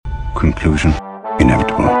Conclusion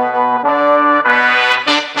inevitable.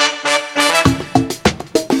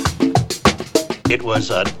 It was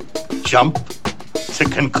a jump to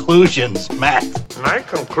conclusions, Matt. My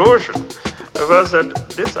conclusion was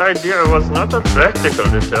that this idea was not a practical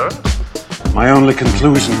deterrent. My only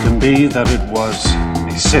conclusion can be that it was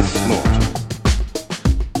a Sith Lord.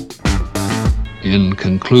 In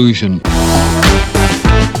conclusion.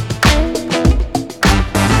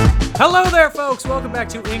 Hello there, folks! Welcome back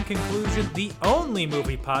to In Conclusion, the only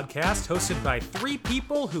movie podcast hosted by three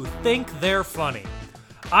people who think they're funny.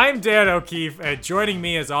 I'm Dan O'Keefe, and joining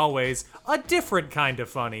me, as always, a different kind of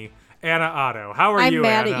funny, Anna Otto. How are you, Anna?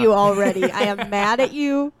 I'm mad at you already. I am mad at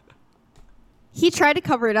you. He tried to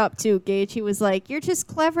cover it up too, Gage. He was like, "You're just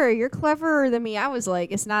clever. You're cleverer than me." I was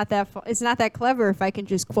like, "It's not that clever if I can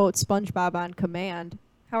just quote SpongeBob on command."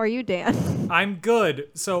 How are you, Dan? I'm good.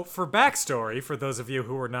 So, for backstory, for those of you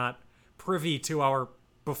who are not privy to our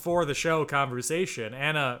before the show conversation,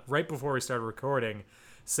 Anna, right before we started recording,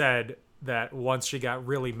 said that once she got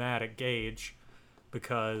really mad at Gage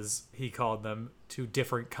because he called them two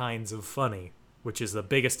different kinds of funny, which is the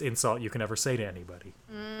biggest insult you can ever say to anybody.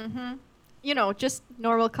 Mm-hmm. You know, just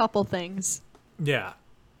normal couple things. Yeah.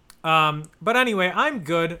 But anyway, I'm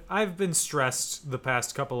good. I've been stressed the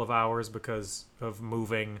past couple of hours because of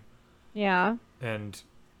moving. Yeah. And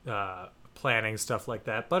planning stuff like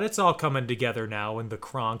that. But it's all coming together now in the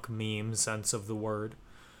Kronk meme sense of the word.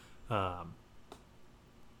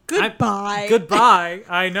 Goodbye. Goodbye.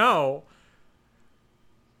 I know.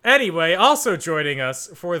 Anyway, also joining us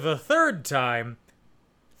for the third time,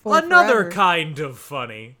 another kind of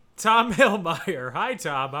funny, Tom Hillmeyer. Hi,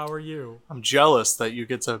 Tom. How are you? I'm jealous that you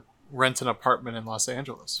get to rent an apartment in Los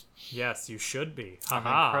Angeles. Yes, you should be. I'm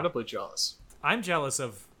incredibly jealous. I'm jealous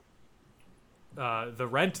of the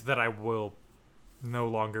rent that I will no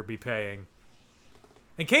longer be paying.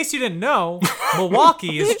 In case you didn't know,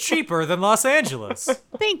 Milwaukee is cheaper than Los Angeles.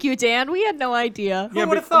 Thank you, Dan. We had no idea. Who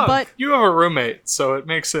would have thought? But you have a roommate, so it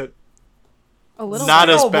makes it a little not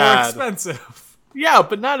as bad. More expensive. Yeah,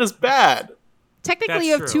 but not as bad. Technically, That's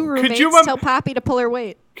you have true. two roommates. Tell Poppy to pull her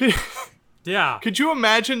weight. Yeah. Could you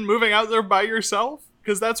imagine moving out there by yourself?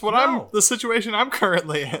 Because that's what the situation I'm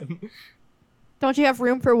currently in. Don't you have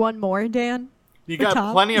room for one more, Dan? You got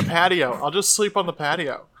Tom? plenty of patio. I'll just sleep on the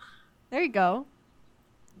patio. There you go.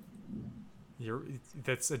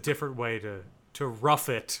 That's a different way to rough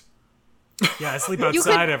it. Yeah, I sleep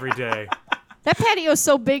outside every day. That patio is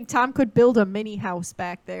so big, Tom could build a mini house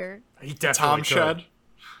back there. He definitely Tom could. shed.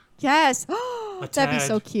 Yes. That'd be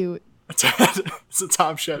so cute. A Ted. It's a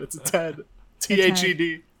Tom shed. It's a Ted.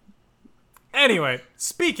 THED. Anyway,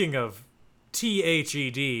 speaking of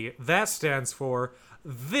THED, that stands for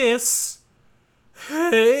This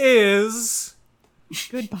is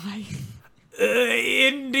Goodbye.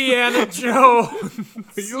 Indiana Jones.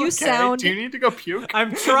 Are you okay? Do you need to go puke?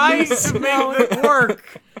 I'm trying to make it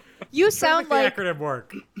work. You sound like the acronym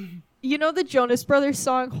work. You know the Jonas Brothers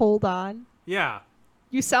song "Hold On"? Yeah.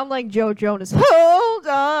 You sound like Joe Jonas. Hold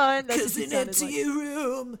on. Because an empty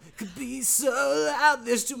room could be so loud.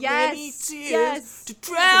 There's too many tears to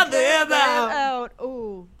drown them out.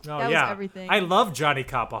 Ooh, Oh, that yeah. was everything. I love Johnny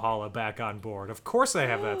Capahala back on board. Of course I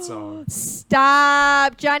have that song.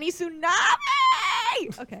 Stop, Johnny Tsunami.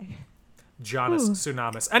 Okay. Jonas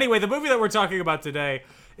Tsunamis. Anyway, the movie that we're talking about today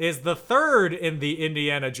is the third in the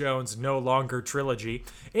Indiana Jones No Longer trilogy,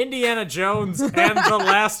 Indiana Jones and the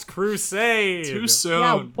Last Crusade. Too soon.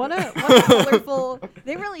 Yeah, what a colorful.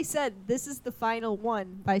 They really said this is the final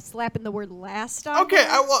one by slapping the word "last" on. Okay,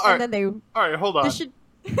 there, all right. And then they. All right, hold on. Should...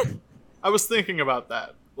 I was thinking about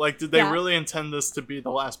that. Like, did they really intend this to be the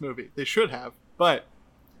last movie? They should have, but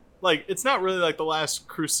like, it's not really like the Last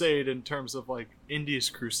Crusade in terms of like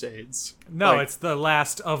Indy's Crusades. No, like, it's the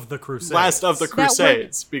Last of the Crusades. Last of the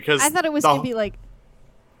Crusades, because I thought it was gonna be like.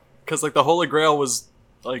 Because like the Holy Grail was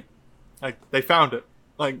like they found it.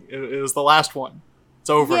 Like it was the last one.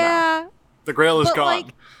 It's over now. The Grail is gone.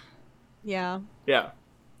 Like, yeah. Yeah.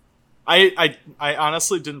 I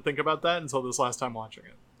honestly didn't think about that until this last time watching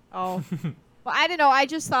it. Oh. Well, I don't know. I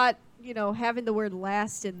just thought, having the word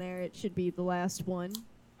 "last" in there, it should be the last one.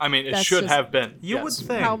 I mean, it should have been. You would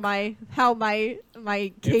think. How my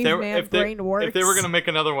caveman brain works. If they were going to make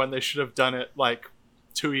another one, they should have done it like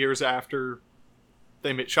 2 years after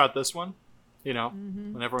they shot this one. When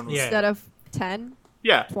everyone was... Instead of 10?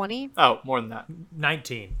 Yeah. 20? Oh, more than that.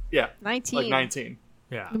 19. Yeah. 19. Like 19.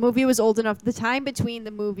 Yeah. The movie was old enough. The time between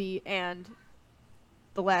the movie and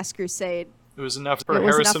The Last Crusade. It was enough for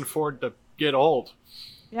Harrison Ford to get old.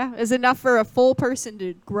 Yeah, it was enough for a full person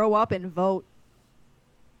to grow up and vote.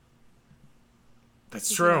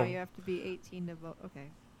 That's true. You have to be 18 to vote. Okay.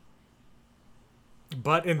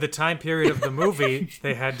 But in the time period of the movie,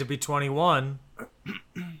 they had to be 21.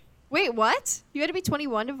 Wait, what? You had to be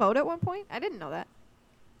 21 to vote at one point? I didn't know that.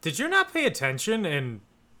 Did you not pay attention in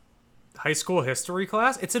high school history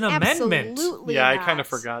class? It's an amendment. Absolutely Yeah, I not. kind of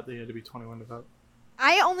forgot that you had to be 21 to vote.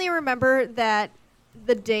 I only remember that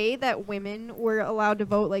the day that women were allowed to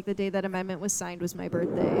vote, like the day that amendment was signed, was my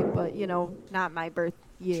birthday. But, not my birth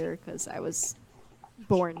year because I was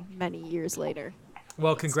born many years later.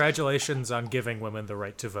 Well, congratulations on giving women the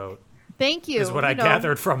right to vote, Thank you. is what I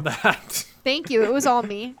gathered from that. Thank you. It was all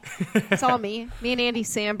me. It's all me. Me and Andy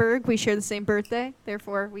Samberg, we share the same birthday.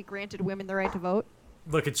 Therefore, we granted women the right to vote.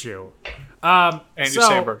 Look at you. Andy So-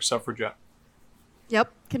 Samberg, suffragette.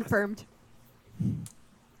 Yep, confirmed.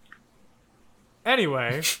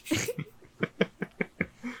 Anyway,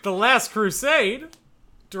 The Last Crusade,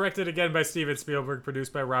 directed again by Steven Spielberg,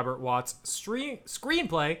 produced by Robert Watts,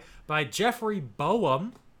 screenplay by Jeffrey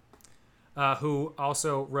Boehm, who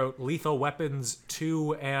also wrote Lethal Weapons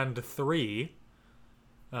 2 and 3.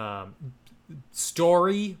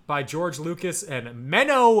 Story by George Lucas and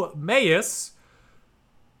Menno Meyjes,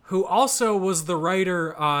 who also was the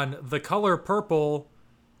writer on The Color Purple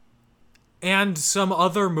and some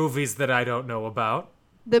other movies that I don't know about.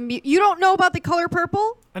 You don't know about The Color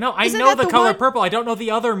Purple? I know Isn't know that The the Color one- Purple. I don't know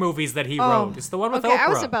the other movies that he wrote. It's the one with okay, Oprah. I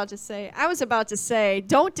was about to say,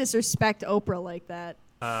 don't disrespect Oprah like that.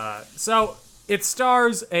 So it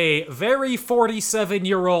stars a very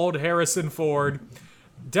 47-year-old Harrison Ford,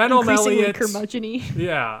 Denholm Increasingly Elliott, curmudgeon-y.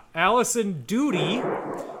 yeah, Allison Doody,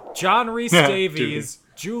 John Rhys Davies,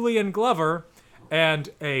 Julian Glover, and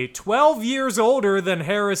a 12 years older than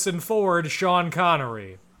Harrison Ford, Sean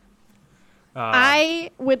Connery.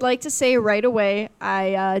 I would like to say right away,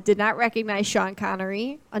 I did not recognize Sean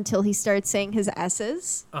Connery until he started saying his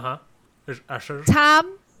S's. There's Usher.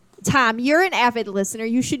 Tom, you're an avid listener.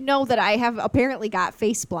 You should know that I have apparently got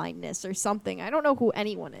face blindness or something. I don't know who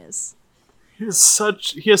anyone is. He has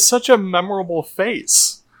such a memorable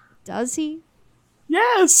face. Does he?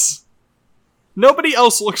 Yes. Nobody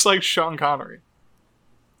else looks like Sean Connery.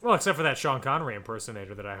 Well, except for that Sean Connery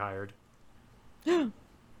impersonator that I hired.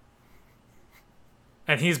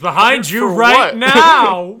 And he's behind you For right what?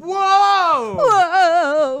 now. Whoa!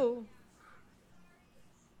 Whoa!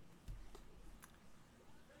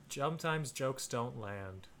 Sometimes jokes don't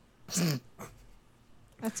land.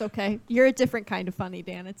 That's okay. You're a different kind of funny,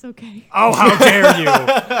 Dan. It's okay. Oh, how dare you!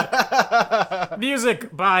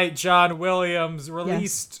 Music by John Williams,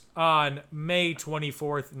 released on May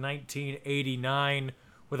 24th, 1989.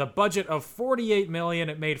 With a budget of $48 million,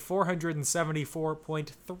 it made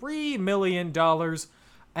 $474.3 million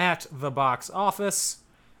at the box office.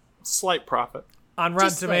 Slight profit. On Rotten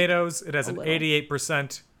Just like Tomatoes, it has a an little.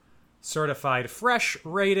 88% certified fresh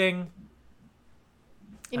rating.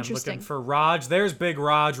 I'm Interesting. looking for Raj. There's Big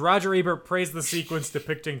Raj. Roger Ebert praised the sequence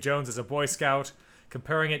depicting Jones as a Boy Scout,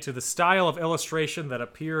 comparing it to the style of illustration that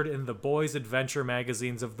appeared in the boys' adventure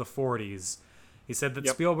magazines of the 40s. He said that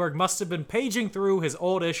Spielberg must have been paging through his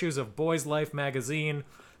old issues of Boys Life magazine,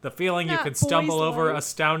 the feeling you Not can stumble Boys over Life.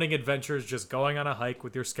 astounding adventures just going on a hike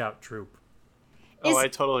with your scout troop. Oh, Is- I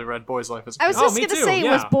totally read Boys Life as a I was kid. just me gonna too, say,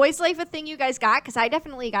 yeah. was Boys Life a thing you guys got? Because I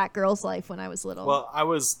definitely got Girls Life when I was little. Well, I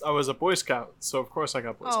was a Boy Scout, so of course I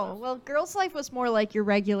got Boys oh, Life. well, Girls Life was more like your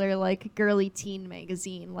regular, like, girly teen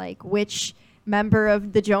magazine. Like, which member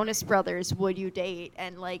of the Jonas Brothers would you date?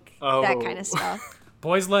 And, like, that kind Oh. of stuff.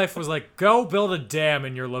 Boys Life was like, go build a dam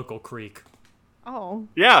in your local creek. Oh.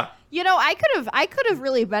 Yeah. You know, I could have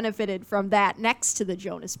really benefited from that next to the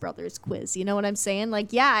Jonas Brothers quiz. You know what I'm saying?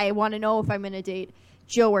 Like, yeah, I want to know if I'm going to date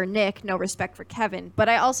Joe or Nick. No respect for Kevin. But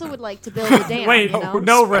I also would like to build a dam. Wait, you know?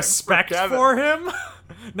 no respect respect for for him?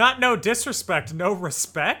 Not no disrespect, no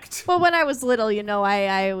respect? Well, when I was little, you know,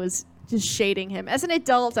 I was just shading him. As an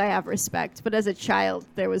adult, I have respect. But as a child,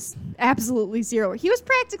 there was absolutely zero. He was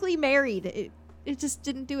practically married. It just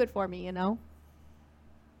didn't do it for me, you know?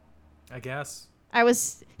 I guess. I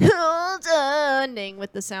was holding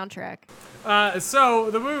with the soundtrack.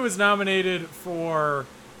 So, the movie was nominated for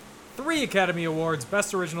 3 Academy Awards: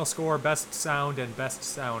 Best Original Score, Best Sound, and Best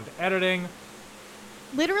Sound Editing.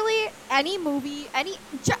 Literally, any movie,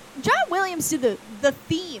 John Williams did the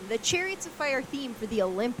theme, the Chariots of Fire theme for the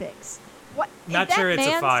Olympics. What? Not that Chariots of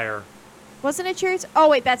man's- Fire. Wasn't it Chariots? Oh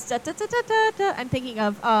wait, that's da da da da da da. I'm thinking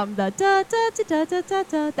of the da da da da da da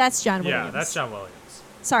da. That's John Williams. Yeah, that's John Williams.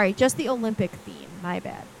 Sorry, just the Olympic theme. My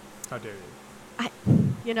bad. How dare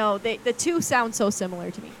you? You know, the two sound so similar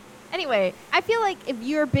to me. Anyway, I feel like if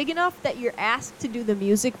you're big enough that you're asked to do the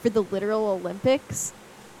music for the literal Olympics,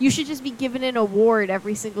 you should just be given an award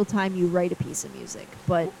every single time you write a piece of music.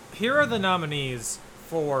 But Here are the nominees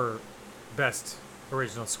for Best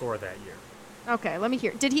original score that year. Okay, let me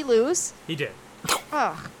hear. Did he lose? He did.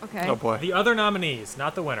 Oh, okay. Oh boy. The other nominees,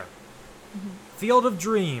 not the winner. Field of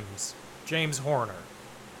Dreams, James Horner.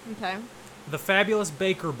 Okay. The Fabulous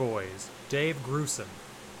Baker Boys, Dave Grusin.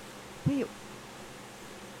 Wait,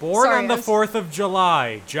 Born Sorry, on the I was- 4th of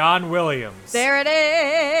July, John Williams. there it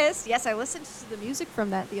is. Yes, I listened to the music from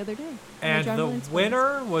that the other day. And John the Williams plays.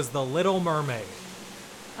 winner was The Little Mermaid.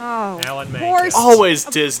 Oh, Alan of Menken. course. Always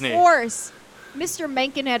Of Disney. course. Mr.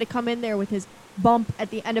 Menken had to come in there with his bump at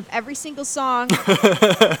the end of every single song.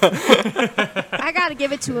 I gotta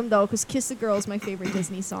give it to him though, because "Kiss the Girl" is my favorite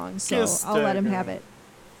Disney song, so Kiss I'll the let him Girl. have it.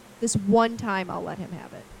 This one time, I'll let him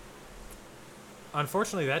have it.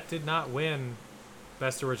 Unfortunately, that did not win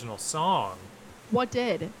Best Original Song. What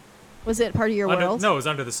did? Was it part of your Under, world? no, it was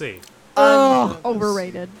Under the Sea. Oh,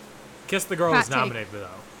 overrated. Kiss the Girl Hot was take. nominated, though.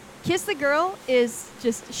 "Kiss the Girl" is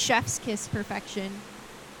just chef's kiss perfection.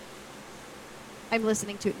 I'm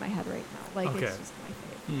listening to it in my head right now. Like Okay. it's just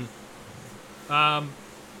my favorite.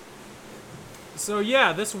 So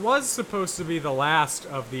yeah, this was supposed to be the last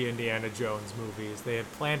of the Indiana Jones movies. They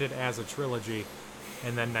had planned it as a trilogy,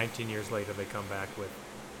 and then 19 years later they come back with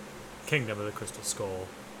Kingdom of the Crystal Skull,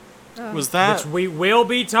 Was that which we will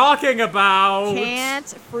be talking about. Can't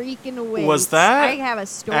freaking wait. Was that I have a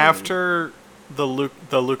story. after the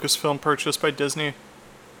Lucasfilm purchase by Disney?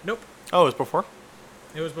 Nope. Oh, it was before?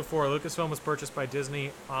 It was before. Lucasfilm was purchased by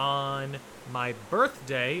Disney on my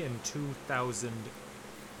birthday in 2000.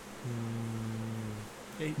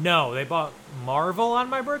 No, they bought Marvel on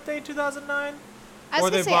my birthday in 2009. I was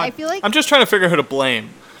or gonna they say, bought- I feel like I'm just trying to figure out who to blame.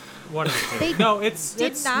 One of the two. They No, it's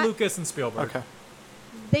did not- Lucas and Spielberg. Okay.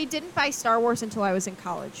 they didn't buy Star Wars until I was in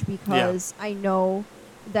college because I know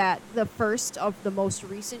that the first of the most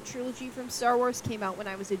recent trilogy from Star Wars came out when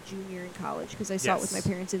I was a junior in college because I saw it with my Yes.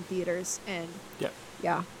 parents in theaters, and Yeah.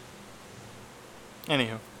 yeah.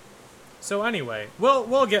 Anywho. So anyway,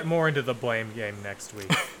 we'll get more into the blame game next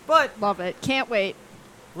week. But Love it. Can't wait.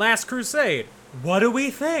 Last Crusade, what do we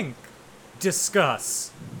think?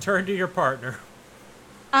 Discuss. Turn to your partner.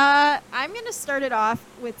 I'm going to start it off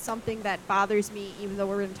with something that bothers me, even though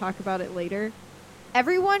we're going to talk about it later.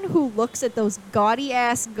 Everyone who looks at those gaudy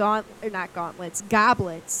ass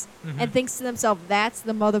goblets, and thinks to themselves, that's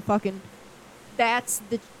the motherfucking, that's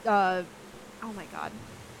the, oh my god.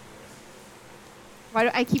 Why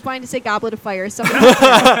do I keep wanting to say Goblet of Fire?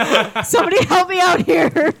 Somebody help me out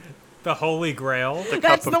here. The Holy Grail. The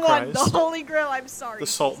That's Cup the of one. Christ. The Holy Grail. I'm sorry. The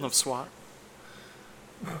Sultan of SWAT.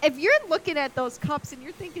 If you're looking at those cups and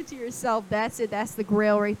you're thinking to yourself, that's it, that's the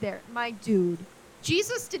grail right there. My dude,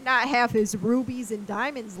 Jesus did not have his rubies and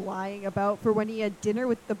diamonds lying about for when he had dinner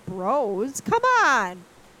with the bros. Come on.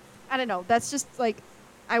 I don't know. That's just like,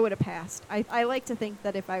 I would have passed. I like to think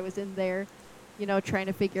that if I was in there, you know, trying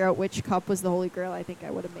to figure out which cup was the Holy Grail, I think I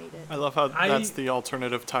would have made it. I love how that's the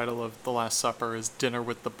alternative title of The Last Supper is Dinner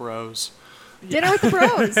with the Bros. Dinner with the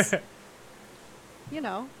bros. You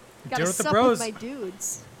know, gotta Dinner with the sup bros. with my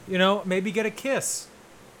dudes. You know, maybe get a kiss.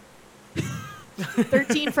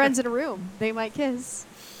 13 friends in a room. They might kiss.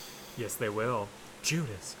 Yes, they will.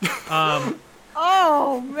 Judas.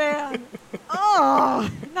 Oh, man. Oh,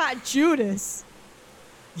 not Judas.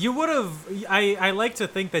 You would have. I like to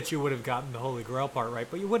think that you would have gotten the Holy Grail part right,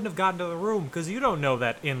 but you wouldn't have gotten to the room because you don't know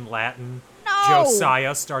that in Latin, No.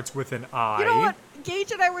 Josiah starts with an I. You know what?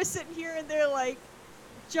 Gage and I were sitting here and they're like,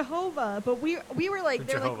 Jehovah. But we were like,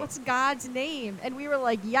 they're Jehovah. like, what's God's name? And we were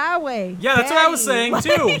like, Yahweh. Yeah, that's what I was Daddy.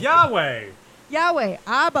 saying too. Yahweh. Yahweh,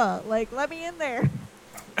 Abba. Like, let me in there.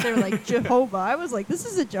 They were like, Jehovah. I was like, this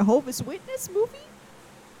is a Jehovah's Witness movie?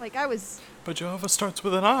 Like, I was. But Jehovah starts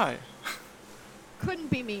with an I. Couldn't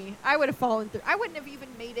be me. I would have fallen through. I wouldn't have even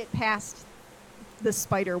made it past the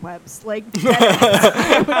spider webs. Like,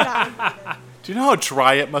 I would not have made it. Do you know how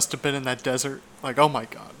dry it must have been in that desert? Like, oh my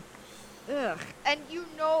god. Ugh. And you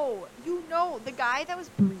know, the guy that was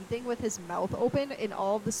breathing with his mouth open in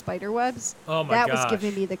all of the spider webs, Oh my that gosh. was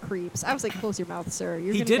giving me the creeps. I was like, close your mouth, sir.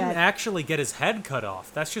 You're He gonna didn't get... actually get his head cut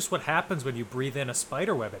off. That's just what happens when you breathe in a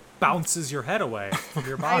spider web. It bounces your head away from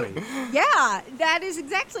your body. Yeah, that is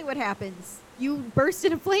exactly what happens. You burst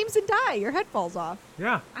into flames and die. Your head falls off.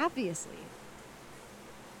 Yeah. Obviously.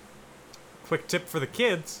 Quick tip for the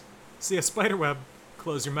kids: see a spider web,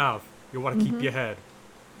 close your mouth. You'll want to keep your head.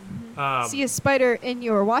 See a spider in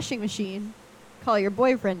your washing machine, call your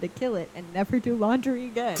boyfriend to kill it, and never do laundry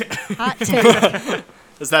again. Hot take.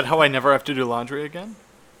 Is that how I never have to do laundry again?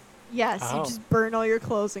 Yes, Oh. you just burn all your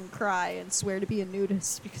clothes and cry and swear to be a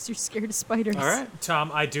nudist because you're scared of spiders. All right.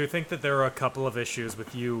 Tom, I do think that there are a couple of issues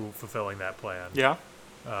with you fulfilling that plan. Yeah.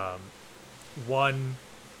 One,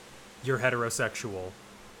 you're heterosexual.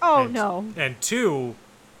 Oh, And- no. And 2,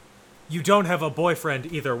 you don't have a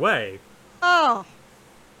boyfriend either way. Oh.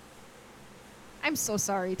 I'm so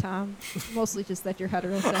sorry, Tom. Mostly just that you're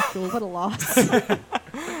heterosexual. What a loss.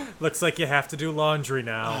 Looks like you have to do laundry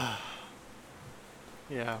now.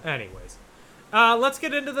 Yeah. Anyways, let's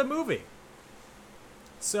get into the movie.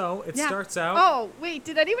 So it Yeah. starts out. Oh, wait.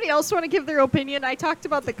 Did anybody else want to give their opinion? I talked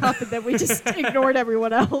about the cup and then we just ignored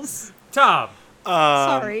everyone else. Tom.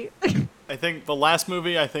 Sorry. I think the last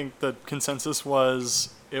movie, I think the consensus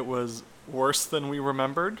was it was worse than we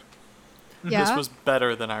remembered. Yeah. This was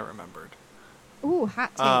better than I remembered. Ooh, hot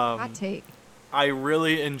take. Hot take. I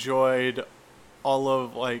really enjoyed all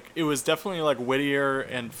of, like, it was definitely, like, wittier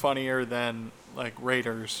and funnier than, like,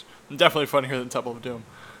 Raiders. Definitely funnier than Temple of Doom.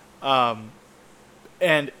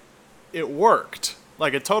 And it worked.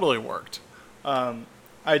 Like, it totally worked.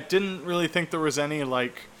 I didn't really think there was any,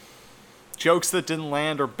 like, jokes that didn't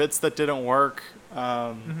land or bits that didn't work.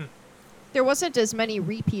 There wasn't as many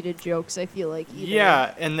repeated jokes, I feel like, either.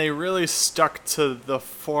 Yeah, and they really stuck to the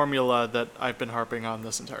formula that I've been harping on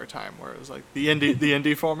this entire time, where it was like the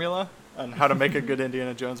indie formula and how to make a good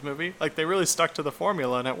Indiana Jones movie. Like, they really stuck to the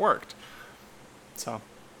formula and it worked. So,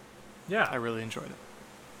 Yeah. I really enjoyed it.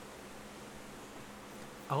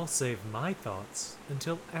 I'll save my thoughts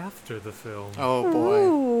until after the film. Oh boy,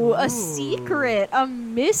 Ooh, a secret, a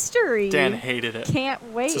mystery. Dan hated it. Can't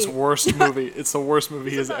wait. It's his worst movie. It's the worst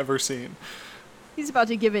movie he has ever seen. He's about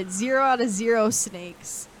to give it 0 out of 0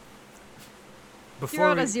 snakes. 0 Before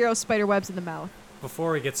out we, of 0 spider webs in the mouth.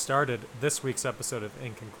 before we get started, this week's episode of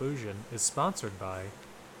In Conclusion is sponsored by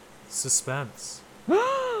Suspense.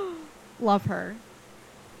 Love her.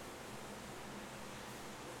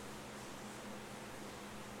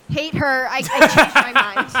 Hate her. I changed my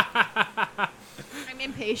mind. I'm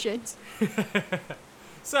impatient.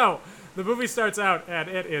 So, the movie starts out, and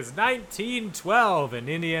it is 1912, and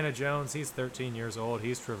Indiana Jones, he's 13 years old.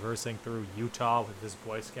 He's traversing through Utah with his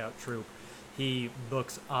Boy Scout troop. He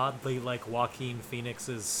looks oddly like Joaquin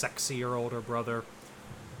Phoenix's sexier older brother.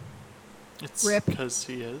 It's Rip. because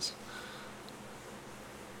he is.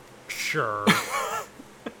 Sure.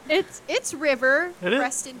 It's River. It is.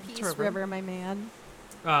 Rest in It's peace, River. River, my man.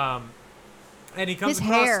 And he comes His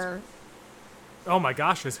across... hair. Oh my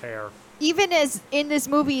gosh, his hair. Even as in this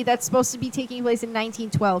movie that's supposed to be taking place in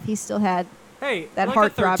 1912, he still had. Hey, That like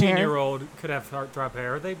heartthrob a hair. 13-year-old could have heartthrob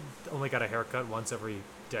hair. They only got a haircut once every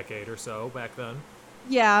decade or so back then.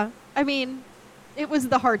 Yeah, I mean, it was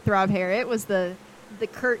the heartthrob hair. It was the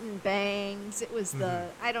curtain bangs. It was the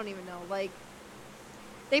I don't even know. Like,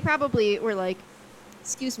 they probably were like,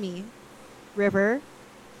 "Excuse me, River,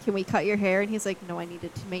 can we cut your hair?" And he's like, "No, I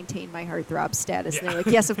needed to maintain my heartthrob status." And they're like,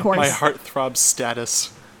 "Yes, of course. My heartthrob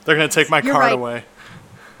status. They're gonna take my You're card right. away.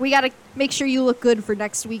 We got to make sure you look good for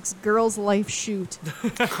next week's Girls' Life shoot."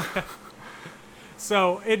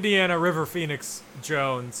 So, Indiana River Phoenix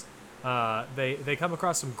Jones, they come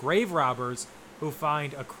across some grave robbers who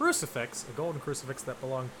find a crucifix, a golden crucifix that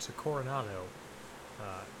belonged to Coronado,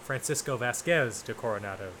 Francisco Vasquez de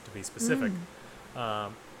Coronado, to be specific.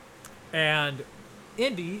 And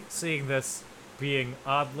Indy, seeing this being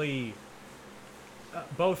oddly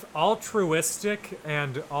both altruistic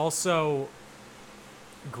and also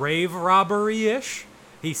grave robbery-ish,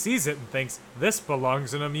 he sees it and thinks, this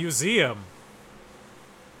belongs in a museum.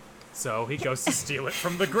 So he goes to steal it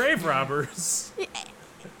from the grave robbers.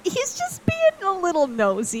 He's just being a little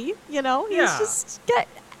nosy, you know? He's Yeah. just got.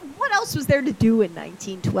 What else was there to do in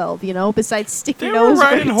 1912, you know, besides stick They your were nose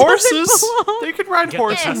where riding it doesn't horses. belong? They could ride Get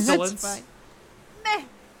horses. pestilence. That's fine.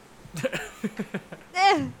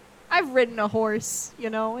 Meh. I've ridden a horse, you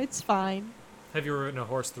know, it's fine. Have you ridden a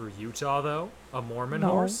horse through Utah, though? A Mormon No.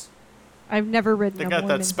 horse? I've never ridden They a got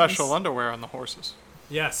Mormon that special horse. underwear on the horses.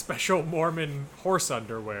 Yeah, special Mormon horse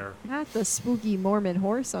underwear. Not the spooky Mormon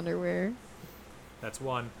horse underwear. That's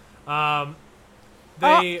one.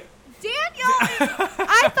 They... Daniel!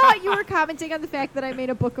 I thought you were commenting on the fact that I made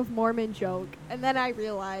a Book of Mormon joke, and then I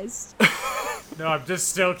realized. No, I'm just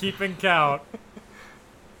still keeping count.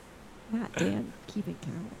 Not Dan, keeping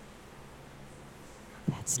count.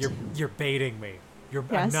 That's two. You're baiting me. I'm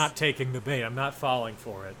Yes. not taking the bait. I'm not falling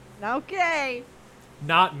for it. Okay.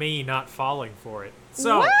 Not me not falling for it.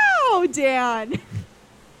 So, Wow, Dan!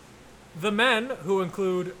 the men, who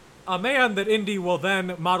include a man that Indy will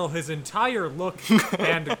then model his entire look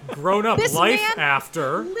and grown-up This life man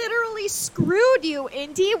after. literally screwed you,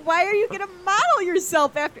 Indy. Why are you going to model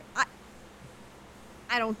yourself after...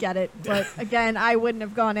 I don't get it, but again, I wouldn't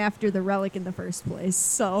have gone after the relic in the first place,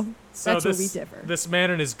 so that's where we differ. This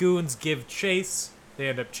man and his goons give chase. They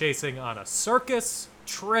end up chasing on a circus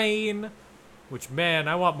train. Which, man,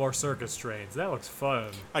 I want more circus trains. That looks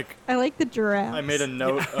fun. I like the giraffes. I made a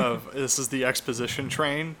note of this is the exposition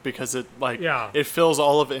train because it Yeah. it fills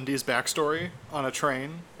all of Indy's backstory on a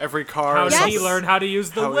train. Every car. How is did he something- learn how to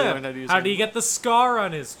use the How he whip? learned how to use How it. did he get the scar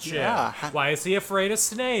on his chin? Yeah. Why is he afraid of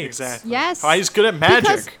snakes? Exactly. Yes. How he's good at magic.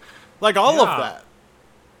 Because- like all Yeah. of that.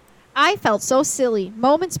 I felt so silly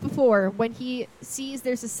moments before when he sees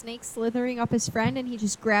there's a snake slithering up his friend and he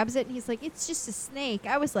just grabs it and he's like, it's just a snake.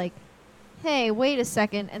 I was like, hey, wait a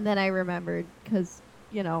second. And then I remembered because,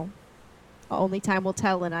 only time will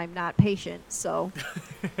tell and I'm not patient. So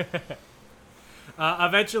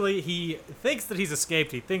Eventually, he thinks that he's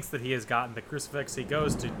escaped. He thinks that he has gotten the crucifix. He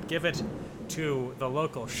goes to give it to the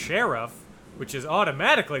local sheriff, which is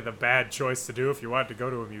automatically the bad choice to do if you want to go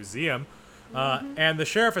to a museum. And the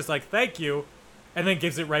sheriff is like, thank you, and then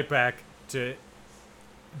gives it right back to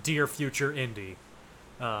dear future Indy.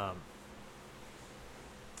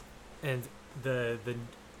 And the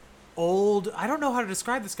old, I don't know how to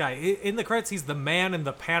describe this guy. In the credits, he's the man in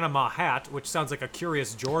the Panama hat, which sounds like a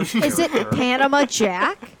Curious George is it character. Panama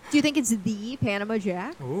Jack? Do you think it's the Panama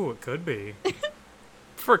Jack? Ooh, it could be.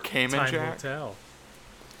 For Cayman Time Jack. will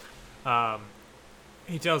tell.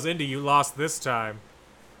 He tells Indy, you lost this time,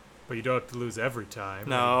 but you don't have to lose every time. And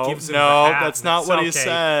No, he gives him no, the hat, that's and not it's what he okay.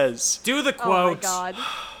 says. Do the Oh my quote. god.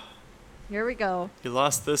 Here we go. You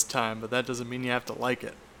lost this time, but that doesn't mean you have to like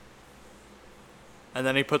it. And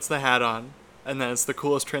then he puts the hat on, and then it's the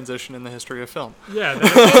coolest transition in the history of film. Yeah, It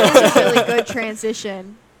is a really good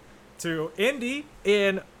transition. to Indy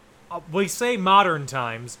in, we say modern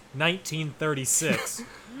times, 1936.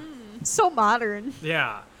 So modern.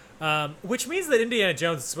 Yeah. Which means that Indiana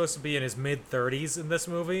Jones is supposed to be in his mid-30s in this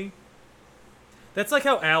movie. That's like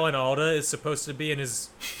how Alan Alda is supposed to be in his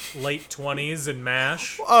late 20s in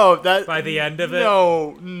MASH. Oh, that By the end of it?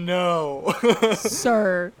 No.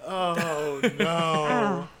 Sir. Oh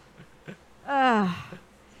no.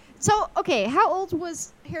 So, okay, how old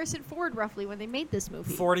was Harrison Ford roughly when they made this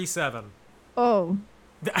movie? 47. Oh.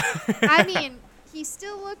 I mean, he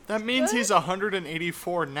still looked That means good? he's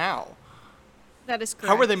 184 now. That is correct.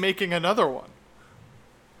 How are they making another one?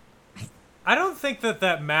 I don't think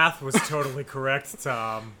that math was totally correct,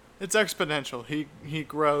 Tom. It's exponential. He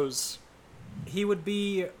grows. He would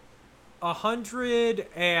be 122.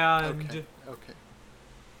 Okay.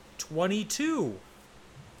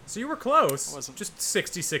 So you were close. Wasn't- Just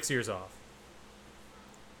 66 years off.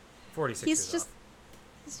 46 years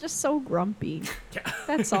He's just so grumpy. off.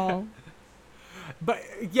 That's all. But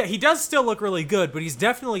yeah, he does still look really good, but he's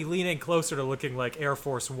definitely leaning closer to looking like Air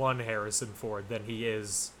Force One Harrison Ford than he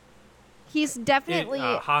is He's definitely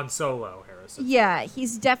Han Solo Harrison. yeah,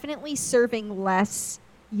 he's definitely serving less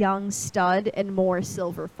young stud and more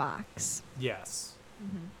Silver Fox. Yes.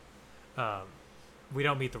 We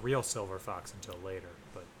don't meet the real Silver Fox until later,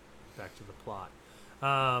 but back to the plot.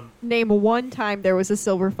 Name one time there was a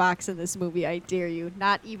Silver Fox in this movie, I dare you.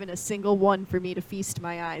 Not even a single one for me to feast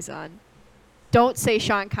my eyes on. Don't say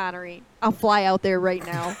Sean Connery. I'll fly out there right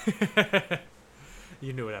now.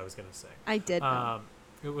 You knew what I was going to say. I did know.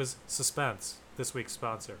 It was Suspense, this week's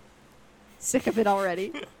sponsor. Sick of it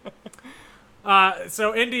already.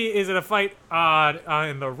 So Indy is in a fight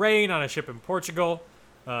in the rain on a ship in Portugal.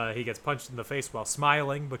 He gets punched in the face while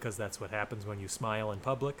smiling because that's what happens when you smile in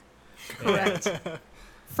public. Correct.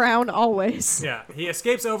 Frown always. Yeah, he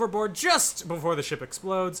escapes overboard just before the ship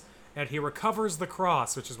explodes, and he recovers the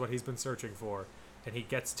cross, which is what he's been searching for, and he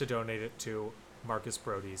gets to donate it to Marcus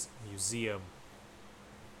Brody's museum.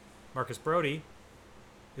 Marcus Brody,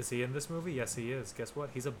 is he in this movie? Yes, he is. Guess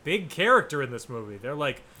what? He's a big character in this movie. They're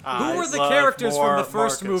like, who I are the love characters from more the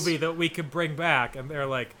first Marcus. movie that we could bring back? And they're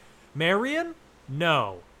like, Marion?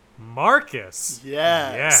 No. Marcus?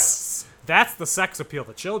 Yes. Yes. That's the sex appeal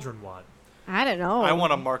that children want. I don't know. I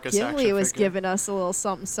want a Marcus Gimli action was figure. giving us a little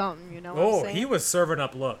something, something. You know what I'm Oh, saying? he was serving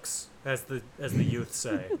up looks, as the youth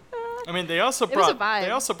say. I mean, they also was a brought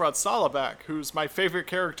vibe. Sala back, who's my favorite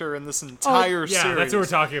character in this entire Yeah, series. that's what we're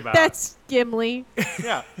talking about. That's Gimli.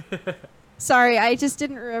 Yeah. Sorry, I just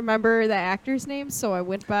didn't remember the actor's name, so I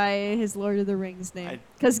went by his Lord of the Rings name.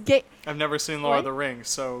 Because I've never seen Lord of What? the Rings,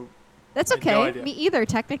 so that's I had okay. no idea. Me either,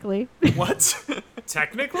 technically. what?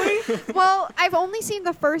 Technically? Well, I've only seen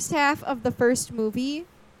the first half of the first movie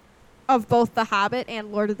of both The Hobbit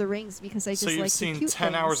and Lord of the Rings because I just So you've like the seen cute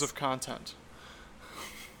 10 hours things. of content.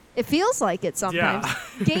 It feels like it sometimes.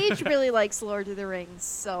 Yeah. Gage really likes Lord of the Rings,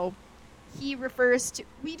 so he refers to.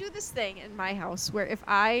 We do this thing in my house where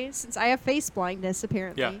since I have face blindness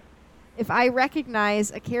apparently, Yeah. if I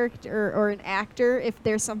recognize a character or an actor, if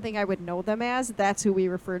there's something I would know them as, that's who we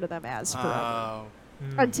refer to them as forever. Oh.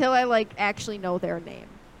 Until I actually know their name.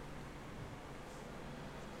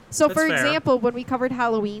 So, That's for fair. example, when we covered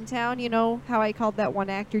Halloween Town, you know how I called that one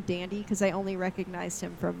actor Dandy because I only recognized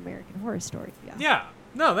him from American Horror Story. Yeah. Yeah.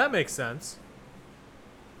 No, that makes sense.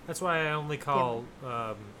 That's why I only call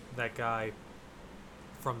that guy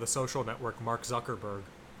from The Social Network Mark Zuckerberg.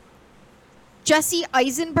 Jesse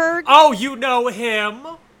Eisenberg. Oh, you know him?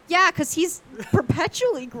 Yeah, because he's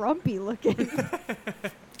perpetually grumpy looking.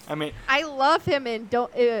 I mean, I love him in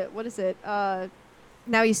what is it?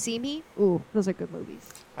 Now You See Me. Ooh, those are good movies.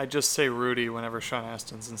 I just say Rudy whenever Sean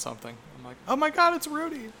Astin's in something. I'm like, oh my god, it's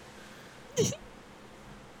Rudy.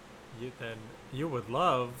 Then you would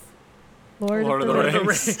love Lord of the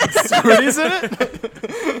Rings. Rudy's in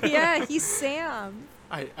it? Yeah, he's Sam.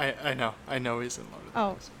 I know. I know he's in Lord of the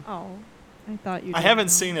Rings. Oh, I thought you. I haven't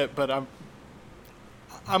seen it, but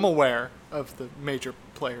I'm aware of the major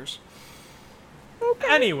players.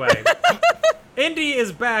 Anyway, Indy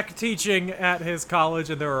is back teaching at his college,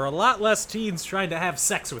 and there are a lot less teens trying to have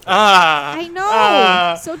sex with him. I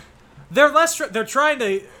know. So They're trying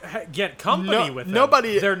to get company with him.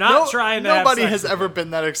 Nobody. They're not trying to. Nobody have sex has with ever him.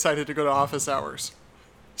 been that excited to go to office hours.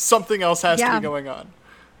 Something else has to Yeah. be going on.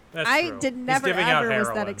 That's I true. did He's never giving out ever was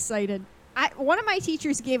that heroin. excited. One of my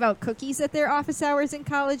teachers gave out cookies at their office hours in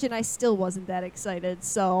college, and I still wasn't that excited.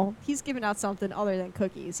 So he's giving out something other than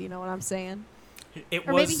cookies. You know what I'm saying? It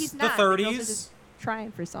Or was maybe he's the not. Maybe those are 30s. just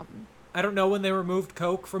trying for something. I don't know when they removed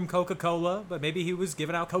Coke from Coca-Cola, but maybe he was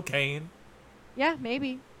giving out cocaine. Yeah,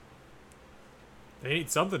 maybe. They need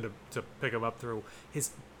something to pick him up through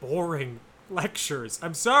his boring lectures.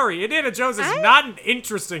 I'm sorry, Indiana Jones is not an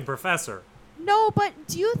interesting professor. No, but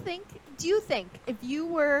do you think if you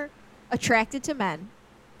were attracted to men,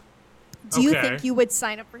 do you Okay. think you would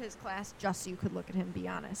sign up for his class just so you could look at him and be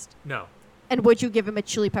honest? No. And would you give him a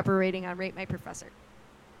chili pepper rating on Rate My Professor?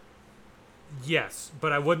 Yes,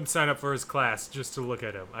 but I wouldn't sign up for his class just to look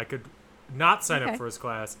at him. I could not sign Okay. up for his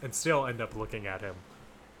class and still end up looking at him.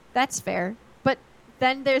 That's fair. But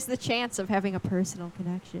then there's the chance of having a personal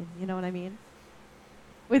connection. You know what I mean?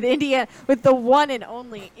 With the one and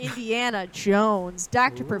only Indiana Jones,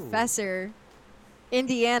 Dr. Ooh. Professor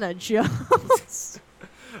Indiana Jones.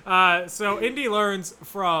 So Indy learns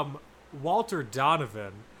from Walter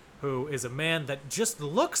Donovan, who is a man that just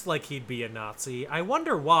looks like he'd be a Nazi. I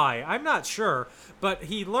wonder why. I'm not sure. But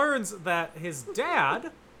he learns that his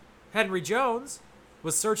dad, Henry Jones,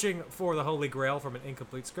 was searching for the Holy Grail from an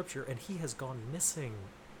incomplete scripture, and he has gone missing.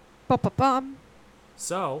 Bum.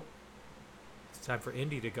 So, it's time for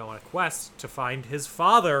Indy to go on a quest to find his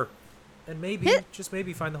father. And maybe, just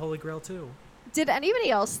maybe, find the Holy Grail too. Did anybody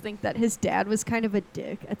else think that his dad was kind of a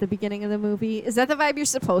dick at the beginning of the movie? Is that the vibe you're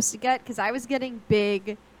supposed to get? Because I was getting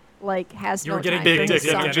big, like, has You no were getting time big for dick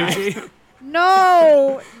his son. energy.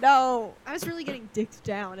 No. I was really getting dicked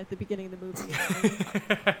down at the beginning of the movie.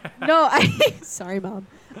 No, sorry, Mom.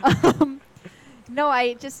 No,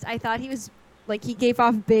 I thought he was, like, he gave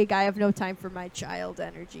off big, I have no time for my child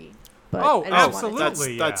energy. But Oh, I just wanted-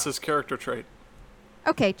 absolutely. That's yeah. his character trait.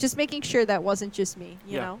 Okay, just making sure that wasn't just me,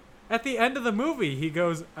 you Yeah. know? At the end of the movie, he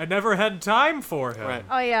goes, I never had time for him. Right.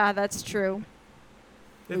 Oh, yeah, that's true.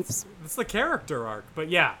 It's the character arc. But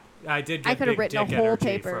yeah, I did I get could've big written a dick whole energy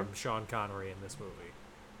paper. from Sean Connery in this movie.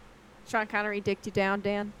 Sean Connery dicked you down,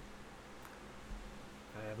 Dan?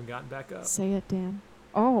 I haven't gotten back up. Say it, Dan.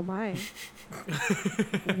 Oh, my.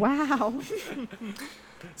 Wow.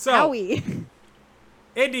 So, Owie.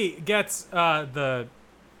 Indy gets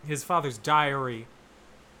his father's diary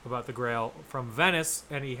about the Grail from Venice,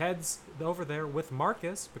 and he heads over there with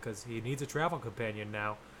Marcus because he needs a travel companion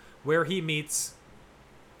now, where he meets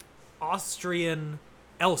Austrian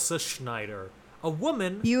Elsa Schneider, a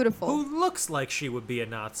woman Beautiful. who looks like she would be a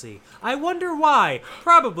Nazi. I wonder why.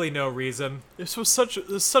 Probably no reason. This was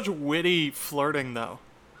such witty flirting, though.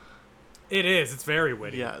 It is. It's very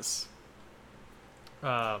witty. Yes.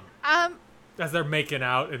 As they're making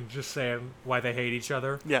out and just saying why they hate each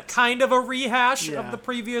other. Yes. Kind of a rehash Yeah. of the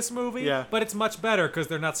previous movie, Yeah. but it's much better because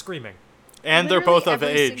they're not screaming. And they're Literally both of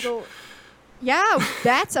every age. Yeah,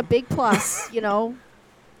 that's a big plus, you know.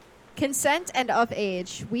 Consent and of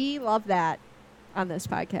age. We love that on this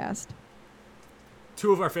podcast.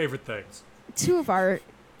 Two of our favorite things. Two of our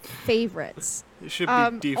favorites. It should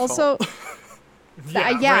be default. Also,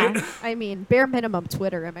 Yeah, right? I mean, bare minimum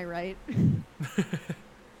Twitter, am I right?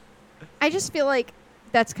 I just feel like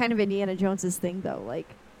that's kind of Indiana Jones's thing, though. Like,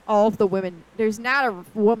 all of the women, there's not a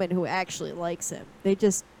woman who actually likes him.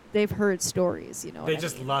 They've heard stories, you know. They what I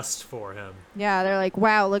just mean? lust for him. Yeah, they're like,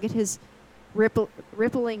 wow, look at his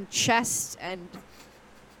rippling chest and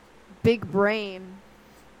big brain.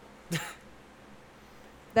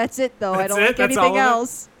 That's it, though. I That's don't it? like That's all anything of it?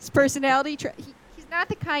 else. His personality, he's not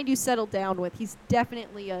the kind you settle down with. He's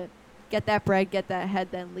definitely a get that bread, get that head,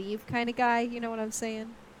 then leave kind of guy. You know what I'm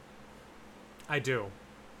saying? I do.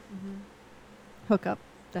 Hook up.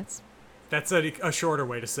 That's a shorter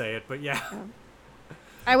way to say it, but yeah.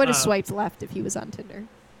 I would have swiped left if he was on Tinder.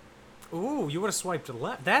 Ooh, you would have swiped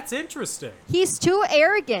left. That's interesting. He's too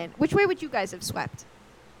arrogant. Which way would you guys have swept?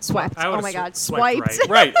 Swept. I Oh would've my god, swiped swiped.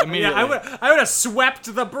 Right, Yeah, immediately. I would have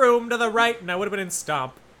swept the broom to the right, and I would have been in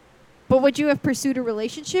stomp. But would you have pursued a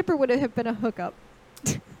relationship or would it have been a hookup?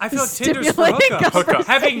 I feel like Tinder's for Stimulating hookups.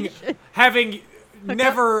 conversation. Having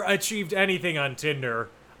never achieved anything on Tinder,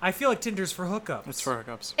 I feel like Tinder's for hookups. It's for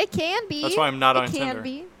hookups. It can be. That's why I'm not on It can Tinder.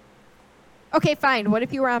 be. Okay, fine. What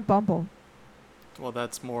if you were on Bumble? Well,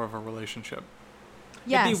 that's more of a relationship.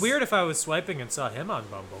 Yes. It'd be weird if I was swiping and saw him on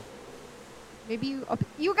Bumble. Maybe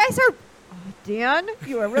you guys are. Oh, Dan,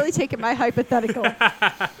 you are really taking my hypothetical. It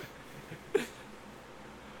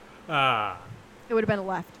would have been a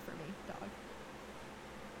left for me, dog.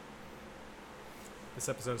 This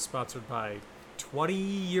episode is sponsored by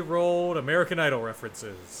 20-year-old American Idol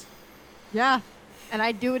references. Yeah, and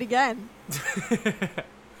I'd do it again.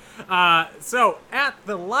 So, at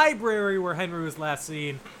the library where Henry was last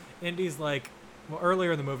seen, Indy's like, well,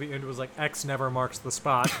 earlier in the movie, Indy was like, X never marks the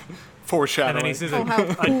spot. Foreshadowing. And then he sees Oh, how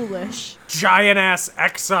a foolish. giant-ass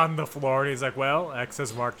X on the floor, and he's like, well, X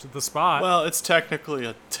has marked the spot. Well, it's technically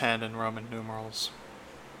a 10 in Roman numerals.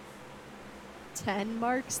 10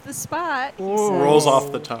 marks the spot. he Ooh. says. Rolls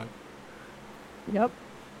off the tongue. Yep.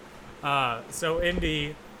 So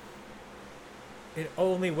Indy, the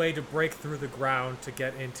only way to break through the ground to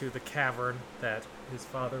get into the cavern that his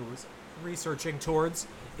father was researching towards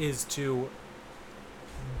is to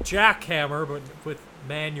jackhammer, but with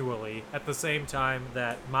manually, at the same time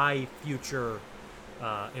that my future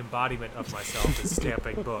embodiment of myself is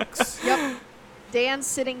stamping books. Yep. Dan's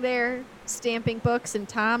sitting there stamping books, and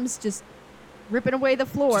Tom's just ripping away the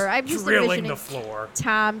floor. I'm just Drilling envisioning the floor.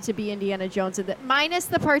 Tom to be Indiana Jones, minus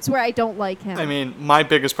the parts where I don't like him. I mean, my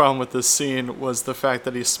biggest problem with this scene was the fact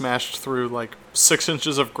that he smashed through like 6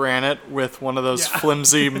 inches of granite with one of those Yeah.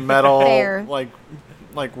 flimsy metal Fair. like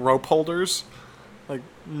rope holders. Like,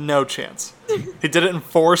 no chance. He did it in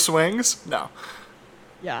 4 swings? No.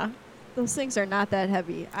 yeah, those things are not that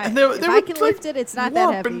heavy. And If I can lift it, it's not that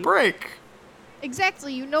warp heavy. and break.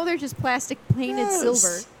 Exactly. You know they're just plastic painted Yes.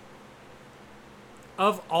 silver.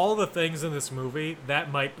 Of all the things in this movie,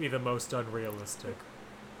 that might be the most unrealistic.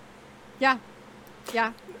 Yeah.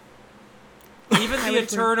 Yeah. Even the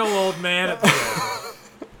eternal old man at the end.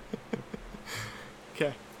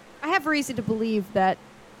 Okay. I have reason to believe that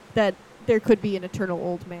there could be an eternal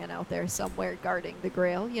old man out there somewhere guarding the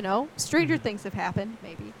Grail, you know? Stranger things have happened,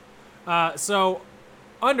 maybe. So,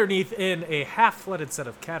 underneath in a half-flooded set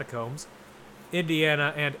of catacombs,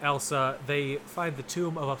 Indiana and Elsa, they find the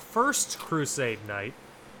tomb of a first Crusade knight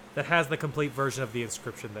that has the complete version of the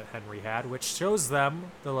inscription that Henry had, which shows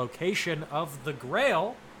them the location of the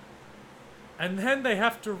Grail. And then they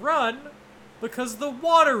have to run because the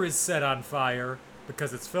water is set on fire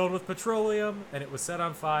because it's filled with petroleum and it was set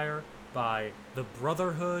on fire by the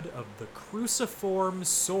Brotherhood of the Cruciform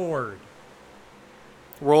Sword.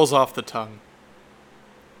 Rolls off the tongue.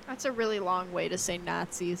 That's a really long way to say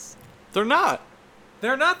Nazis. They're not.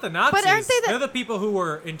 They're not the Nazis. But aren't they the- They're the people who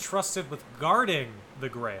were entrusted with guarding the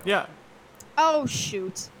Grail. Yeah. Oh,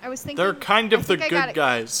 shoot. I was thinking... They're kind of I the think I got good it.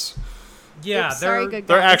 guys. Yeah, Oops, sorry, good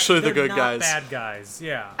They're guys. actually the they're good not guys. bad guys.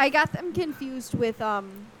 Yeah. I got them confused with,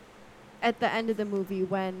 at the end of the movie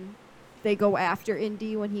when they go after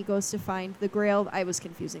Indy when he goes to find the Grail. I was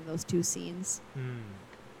confusing those two scenes.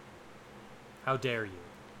 How dare you?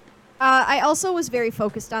 I also was very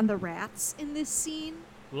focused on the rats in this scene.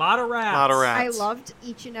 Lot of rats. Lot of rats. I loved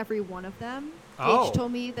each and every one of them. Oh. Gage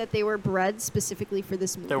told me that they were bred specifically for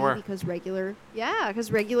this movie They were. because regular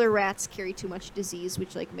rats carry too much disease,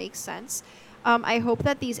 which like makes sense. I hope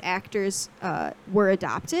that these actors were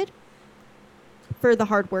adopted for the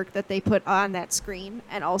hard work that they put on that screen,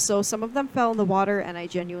 and also some of them fell in the water, and I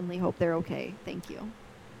genuinely hope they're okay. Thank you.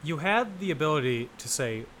 You had the ability to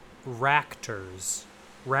say ractors,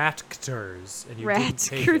 and you didn't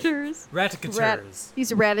take it. Critters. Raticateurs.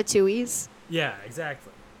 These ratatouilles. Yeah,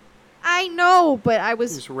 exactly. I know, but I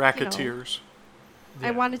was These racketeers. Yeah.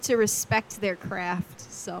 I wanted to respect their craft,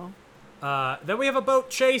 so Then we have a boat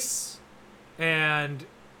chase, and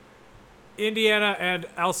Indiana and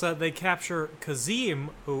Elsa, they capture Kazim,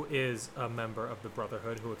 who is a member of the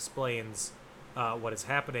Brotherhood, who explains what is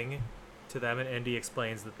happening to them, and Indy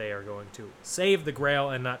explains that they are going to save the Grail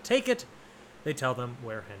and not take it. They tell them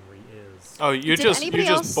where Henry is. Oh, you Did just anybody you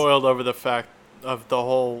else- just boiled over the fact of the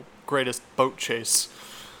whole greatest boat chase.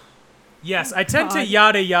 Yes, I tend to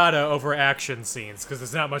yada yada over action scenes because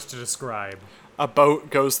there's not much to describe. A boat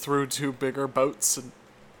goes through two bigger boats and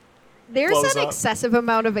There's blows an up. excessive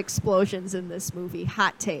amount of explosions in this movie.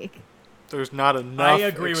 Hot take. There's not enough. I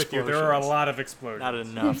agree with you. There are a lot of explosions. Not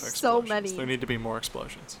enough There's explosions. so many. There need to be more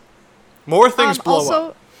explosions. More things blow also,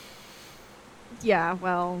 up. Yeah,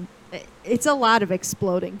 well, it's a lot of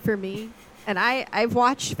exploding for me. And I've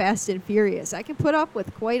watched Fast and Furious. I can put up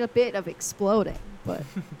with quite a bit of exploding. But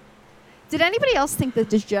did anybody else think that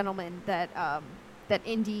this gentleman that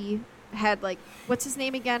Indy had, like, what's his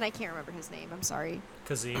name again? I can't remember his name. I'm sorry.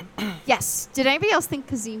 Kazim? Yes. Did anybody else think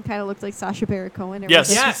Kazim kind of looked like Sacha Baron Cohen?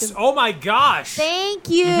 Yes. Yes. Oh my gosh. Thank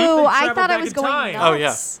you. They I travel thought I back was in going time. nuts. Oh,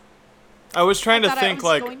 yeah. I was trying I to thought I think, was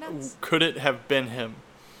like, going nuts. could it have been him?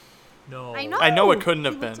 No. I know. I know it couldn't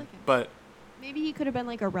He have looks been, like him. but Maybe he could have been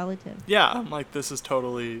like a relative. yeah, I'm like, this is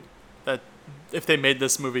totally that. If they made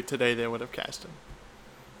this movie today, they would have cast him.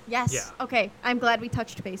 Yes. Yeah. Okay. I'm glad we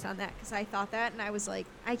touched base on that because I thought that and I was like,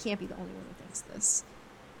 I can't be the only one who thinks this.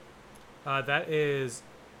 That is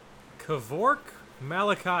Kevork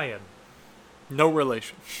Malakayan. No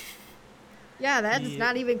relation. Yeah, that is Yeah.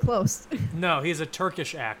 not even close. No, he's a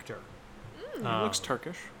Turkish actor. He looks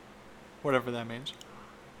Turkish. Whatever that means.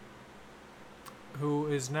 Who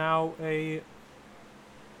is now a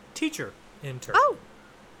teacher in Turkey. Oh,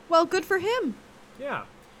 well, good for him. Yeah.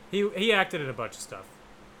 He acted in a bunch of stuff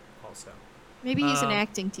also. Maybe he's an Um,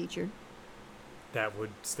 acting teacher. That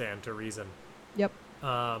would stand to reason. Yep.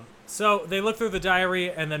 So they look through the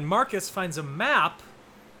diary, and then Marcus finds a map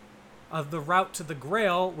of the route to the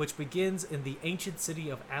Grail, which begins in the ancient city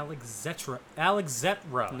of Alexetra.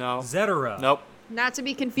 No. Zetera. Nope. Not to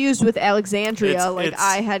be confused with Alexandria, It's-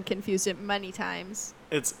 I had confused it many times.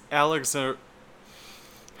 It's Alexander.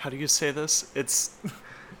 How do you say this? It's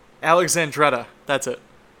Alexandretta. That's it.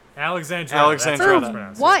 Alexandria. Alexandretta. That's how it's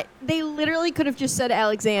pronounced, yeah. What? They literally could have just said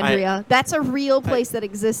Alexandria. That's a real place that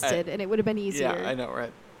existed, and it would have been easier. Yeah, I know,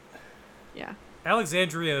 right? Yeah.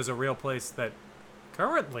 Alexandria is a real place that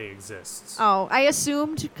currently exists. Oh, I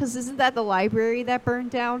assumed, because isn't that the library that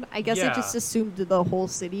burned down? I guess I Yeah. just assumed the whole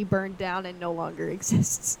city burned down and no longer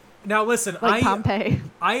exists. Now listen, Like Pompeii.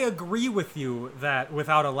 I agree with you that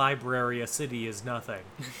without a library, a city is nothing.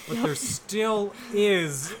 But there still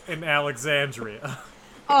is an Alexandria.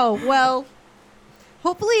 Oh, well,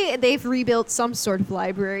 hopefully they've rebuilt some sort of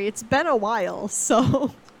library. It's been a while,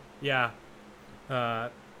 so Yeah.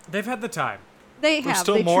 They've had the time. they They're have.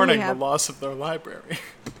 still they mourning truly the have. loss of their library.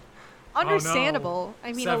 Understandable. Oh, no.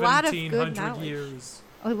 I mean, a lot of good 1700 knowledge. years.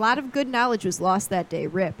 A lot of good knowledge was lost that day.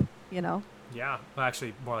 Rip, you know? Yeah. Well,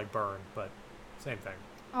 actually, more like burn, but same thing.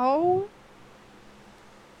 Oh.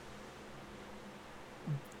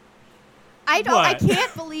 I don't. I What?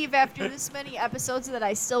 can't believe after this many episodes that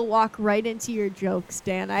I still walk right into your jokes,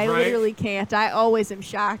 Dan. I Right? literally can't. I always am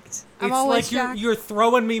shocked. I'm It's always like shocked. you're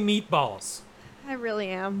throwing me meatballs. I really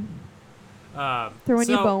am. Um, Throwing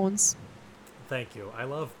you so- bones. Thank you. I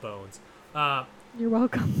love bones. You're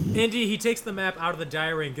welcome. Indy, he takes the map out of the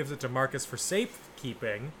diary and gives it to Marcus for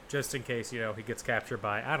safekeeping, just in case, he gets captured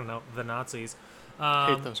by, I don't know, the Nazis.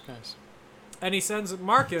 Hate those guys. And he sends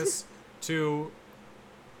Marcus to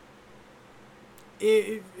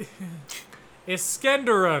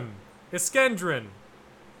Iskendron, Excedrin.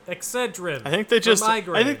 I think they just. for I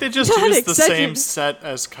migraine. think they just Not used the same Excedrin. set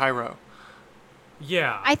as Cairo.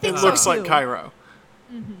 Yeah. I think It so looks like too. Cairo.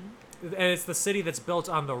 And it's the city that's built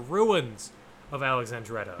on the ruins of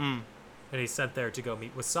Alexandretta. And he's sent there to go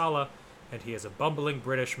meet with Sala, and he is a bumbling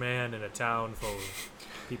British man in a town full of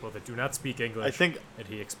people that do not speak English. I think- and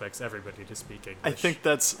he expects everybody to speak English. I think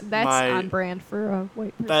that's That's on brand for a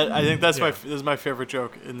white person. that. I think that's Yeah. this is my favorite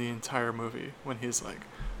joke in the entire movie when he's like,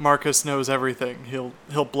 Marcus knows everything.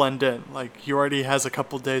 He'll blend in. Like he already has a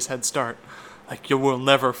couple days head start. Like you will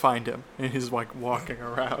never find him, and he's like walking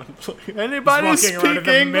around. Like, anybody walking speak around in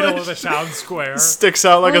the English? middle of the town square. Sticks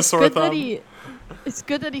out like Well, a sore thumb. It's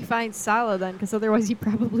good that he finds Sala then, because otherwise he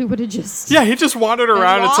probably would have just. Yeah, he just wandered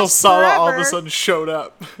around until lost Sala all of a forever. sudden showed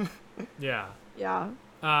up. Yeah. Yeah.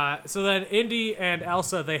 So then Indy and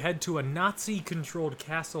Elsa, they head to a Nazi-controlled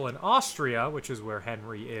castle in Austria, which is where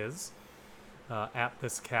Henry is. At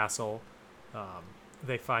this castle,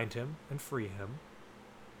 they find him and free him.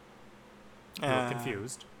 You look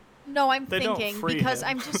confused. No, I'm They don't thinking free because him.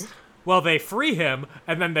 I'm just. Well, they free him,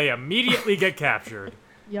 and then they immediately get captured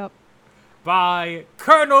Yep. by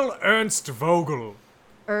Colonel Ernst Vogel.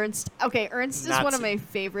 Ernst. Okay, Ernst is one of Nazi. my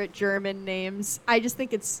favorite German names. I just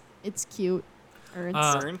think it's cute.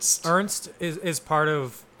 Ernst. Ernst. Ernst is part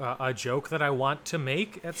of a joke that I want to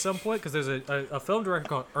make at some point, because there's a film director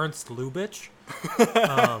called Ernst Lubitsch.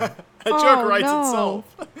 That joke writes no.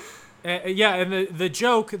 itself. Yeah, and the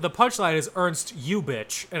joke, the punchline is Ernst, you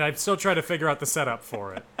bitch, and I'm still trying to figure out the setup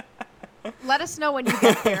for it. Let us know when you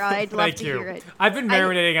get there. I'd love Thank to you. hear it. I've been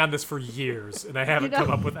marinating on this for years, and I haven't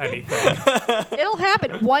come up with anything. It'll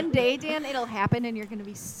happen. One day, Dan, it'll happen, and you're going to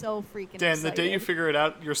be so freaking Dan, excited. the day you figure it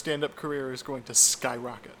out, your stand-up career is going to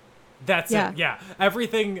skyrocket. That's it, yeah.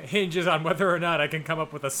 Everything hinges on whether or not I can come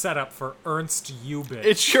up with a setup for Ernst, you bitch.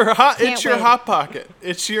 It's your hot. Can't It's your wait. hot pocket.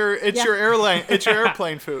 It's your airline. It's your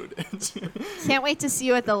airplane food. Can't wait to see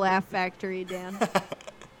you at the Laugh Factory, Dan.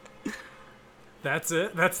 That's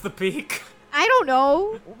it? That's the peak? I don't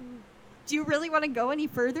know. Do you really want to go any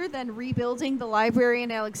further than rebuilding the library in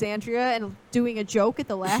Alexandria and doing a joke at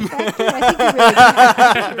the Laugh Factory? I think you really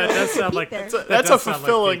can. That does sound Peak like there. That's a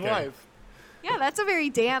fulfilling life. Yeah, that's a very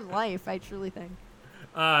Dan life, I truly think.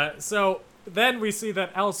 So then we see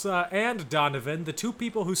that Elsa and Donovan, the two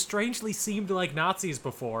people who strangely seemed like Nazis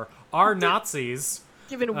before, are Nazis.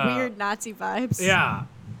 Giving weird Nazi vibes. Yeah.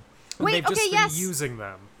 And Wait, they've just okay, been yes. using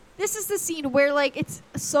them. This is the scene where, like, it's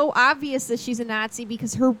so obvious that she's a Nazi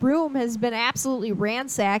because her room has been absolutely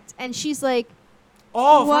ransacked, and she's like,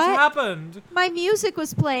 Oh, What? what happened? my music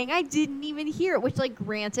was playing. I didn't even hear it. Which, like,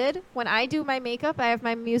 granted, when I do my makeup, I have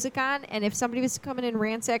my music on, and if somebody was to come in and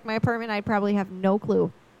ransack my apartment, I'd probably have no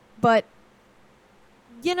clue. But,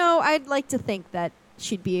 you know, I'd like to think that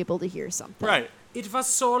she'd be able to hear something. Right. It was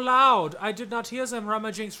so loud. I did not hear them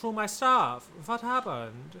rummaging through my stuff. What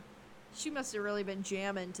happened? She must have really been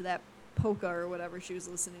jamming to that polka or whatever she was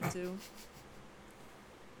listening to.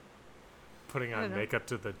 Putting I on don't know. makeup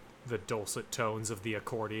to the dulcet tones of the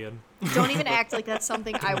accordion. Don't even act like that's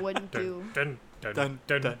something I wouldn't do. Dun, dun, Dun,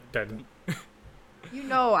 dun, dun, dun. You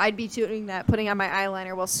know I'd be doing that, putting on my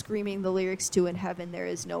eyeliner while screaming the lyrics to "In Heaven There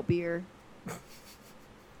Is No Beer."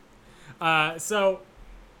 So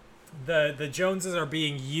the Joneses are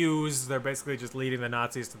being used. They're basically just leading the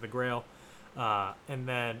Nazis to the Grail. And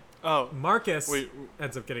then Oh, Marcus wait.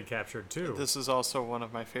 ends up getting captured too. this is also one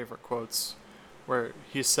of my favorite quotes, where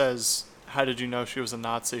he says, "How did you know she was a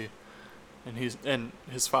Nazi?" And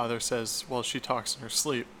his father says, "Well, she talks in her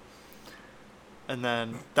sleep." And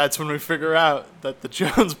then that's when we figure out that the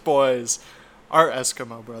Jones boys are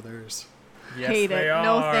Eskimo brothers. Yes, Hate they it.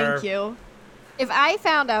 No, are. thank you. If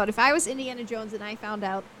I was Indiana Jones and I found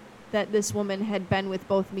out that this woman had been with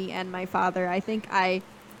both me and my father, I think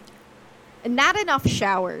not enough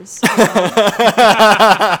showers.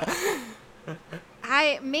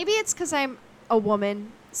 Maybe it's because I'm a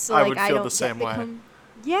woman, so I like would I feel don't the same get way.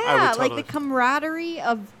 yeah, I would like totally- the camaraderie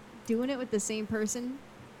of doing it with the same person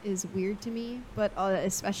is weird to me, but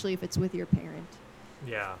especially if it's with your parent.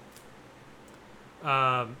 Yeah.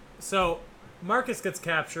 So Marcus gets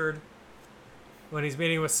captured when he's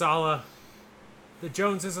meeting with Sala. The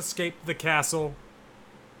Joneses escape the castle.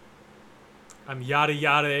 I'm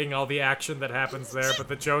yada-yadaing all the action that happens there, but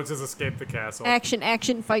the Joneses escape the castle. Action,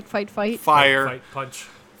 action, fight, fight, fight. Fire. Fight, punch,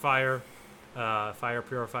 fire. Fire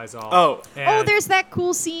purifies all. Oh. Oh, And- there's that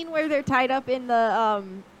cool scene where they're tied up in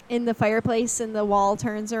the fireplace and the wall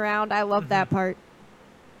turns around. I love that part.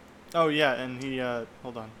 Oh yeah, and he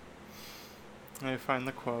hold on. Let me find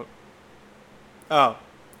the quote. Oh,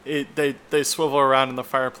 they swivel around in the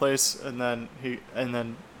fireplace, and then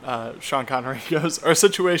Sean Connery goes, "Our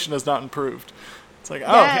situation has not improved." It's like,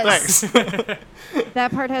 oh, Yes. thanks.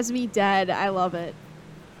 That part has me dead. I love it.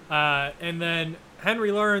 And then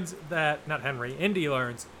Indy learns that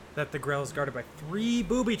the Grail is guarded by 3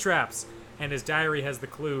 booby traps, and his diary has the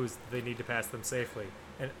clues that they need to pass them safely.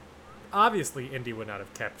 And obviously, Indy would not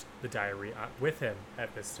have kept the diary with him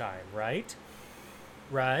at this time, right?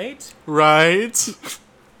 Right? Right.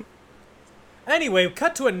 Anyway,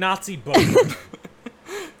 cut to a Nazi book.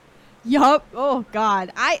 Yup. Oh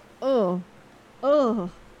God. Oh.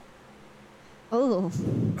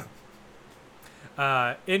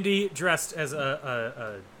 Indy dressed as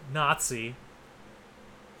a Nazi.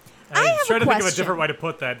 I have a trying to think of a question. different way to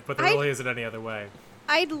put that, but there I- really isn't any other way.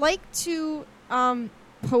 I'd like to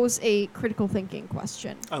pose a critical thinking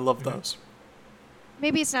question. I love those.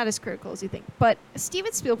 Maybe it's not as critical as you think, but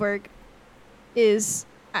Steven Spielberg is,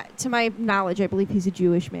 to my knowledge, I believe he's a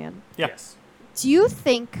Jewish man. Yeah. Yes. Do you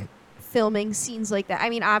think filming scenes like that, I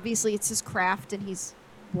mean, obviously it's his craft and he's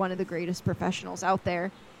one of the greatest professionals out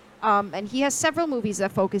there, and he has several movies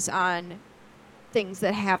that focus on things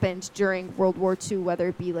that happened during World War II, whether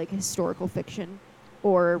it be like historical fiction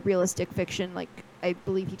or realistic fiction, like I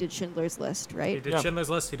believe he did Schindler's List, right? He did Yeah. Schindler's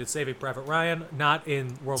List. He did Saving Private Ryan. Not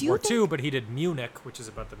in World Do you War think- II, but he did Munich, which is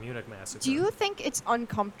about the Munich massacre. Do you think it's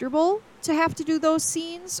uncomfortable to have to do those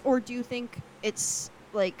scenes, or do you think it's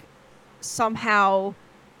like somehow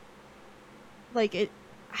like it?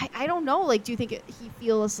 I don't know. Like, do you think he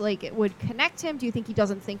feels like it would connect him? Do you think he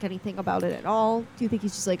doesn't think anything about it at all? Do you think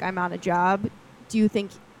he's just like, I'm on a job? Do you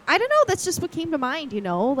think... I don't know. That's just what came to mind, you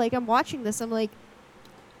know? Like, I'm watching this. I'm like,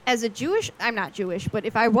 as a Jewish... I'm not Jewish, but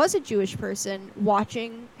if I was a Jewish person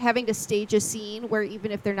watching, having to stage a scene where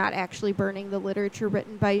even if they're not actually burning the literature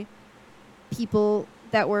written by people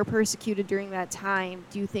that were persecuted during that time,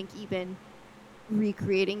 do you think even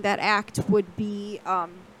recreating that act would be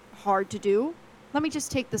hard to do? Let me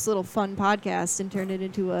just take this little fun podcast and turn it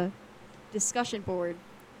into a discussion board.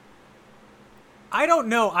 I don't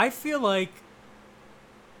know. I feel like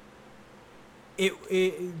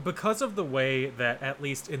it because of the way that, at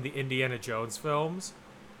least in the Indiana Jones films,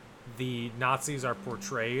 the Nazis are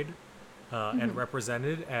portrayed and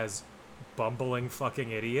represented as bumbling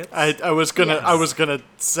fucking idiots. I was gonna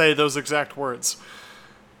say those exact words.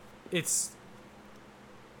 It's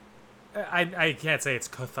I can't say it's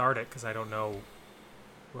cathartic because I don't know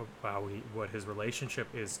what his relationship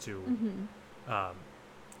is to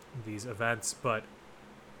these events, but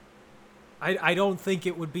I don't think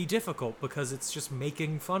it would be difficult because it's just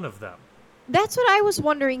making fun of them. That's what I was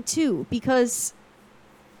wondering too, because,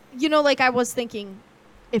 you know, like I was thinking,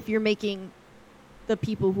 if you're making the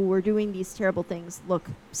people who were doing these terrible things look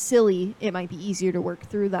silly, it might be easier to work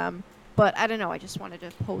through them. But I don't know. I just wanted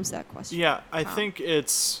to pose that question. Yeah, I think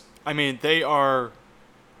it's... I mean, they are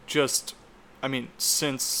just... I mean,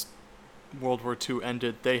 since World War II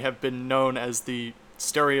ended, they have been known as the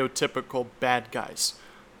stereotypical bad guys.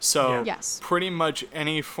 So Yes. pretty much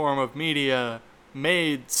any form of media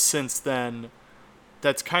made since then,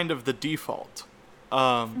 that's kind of the default.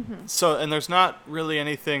 So, and there's not really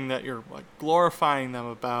anything that you're like glorifying them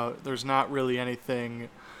about. There's not really anything,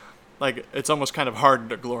 like, it's almost kind of hard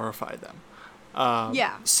to glorify them.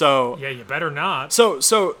 So yeah, you better not. So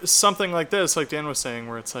something like this, like Dan was saying,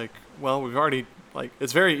 where it's like, well, we've already, like,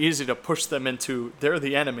 it's very easy to push them into, they're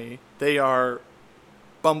the enemy. They are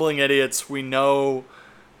bumbling idiots. We know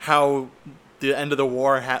how the end of the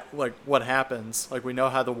war, like, what happens. Like, we know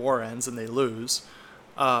how the war ends and they lose.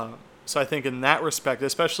 So I think in that respect,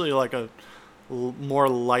 especially like a more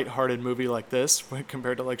lighthearted movie like this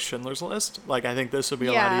compared to like Schindler's List, like, I think this would be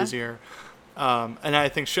a lot easier. And I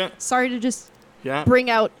think Sorry to just Yeah. bring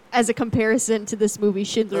out as a comparison to this movie,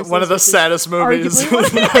 Schindler's List. One of the saddest movies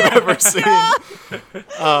I've ever seen.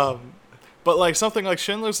 But like something like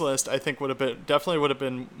Schindler's List, I think definitely would have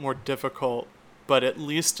been more difficult. But at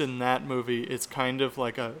least in that movie, it's kind of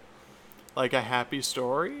like a happy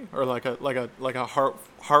story, or like a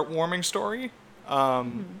heartwarming story,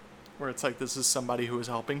 where it's like, this is somebody who is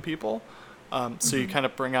helping people. So you kind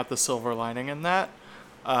of bring out the silver lining in that.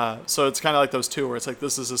 So it's kind of like those two, where it's like,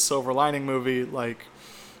 this is a silver lining movie, like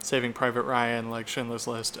Saving Private Ryan, like Schindler's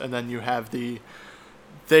List, and then you have the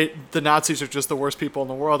Nazis are just the worst people in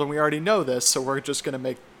the world, and we already know this, so we're just going to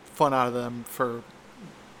make fun out of them for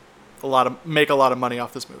make a lot of money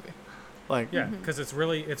off this movie. Like, yeah, because it's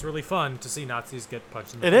really fun to see Nazis get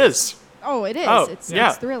punched in the face. It is. Oh, it is. Oh, it's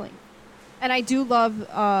yeah. thrilling. And I do love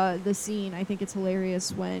the scene. I think it's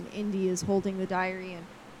hilarious when Indy is holding the diary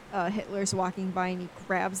and Hitler's walking by and he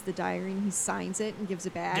grabs the diary and he signs it and gives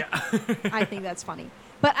it back. Yeah. I think that's funny.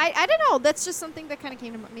 But I don't know. That's just something that kind of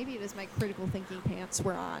came to mind. Maybe it is my critical thinking pants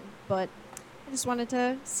were on. But I just wanted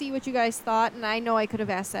to see what you guys thought. And I know I could have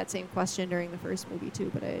asked that same question during the first movie too,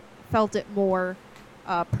 but I felt it more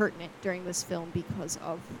pertinent during this film because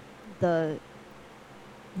of the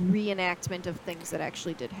reenactment of things that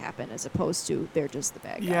actually did happen, as opposed to they're just the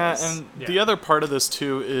bad guys. Yeah, and the other part of this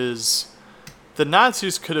too is the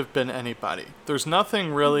Nazis could have been anybody. There's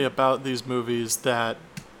nothing really about these movies that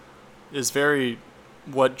is very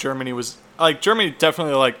what Germany was like. Germany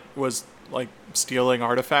definitely was stealing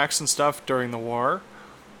artifacts and stuff during the war.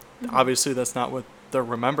 Obviously, that's not what they're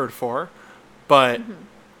remembered for, but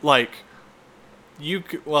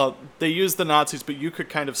they use the Nazis, but you could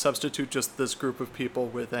kind of substitute just this group of people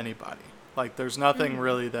with anybody. Like, there's nothing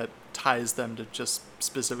really that ties them to just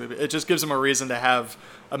specifically. It just gives them a reason to have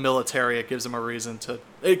a military. It gives them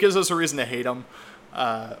it gives us a reason to hate them.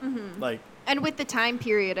 And with the time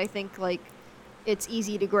period, I think it's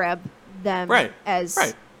easy to grab them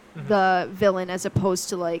as the villain, as opposed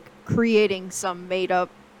to creating some made up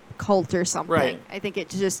cult or something. Right. I think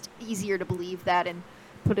it's just easier to believe that and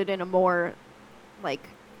put it in a more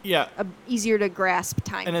easier to grasp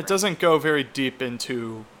time. And it doesn't go very deep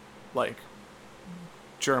into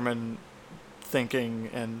German thinking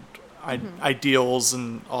and ideals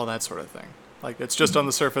and all that sort of thing. It's just on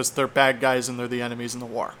the surface, they're bad guys and they're the enemies in the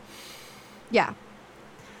war. Yeah.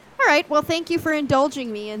 All right. Well, thank you for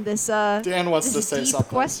indulging me in this. Dan wants to say deep something.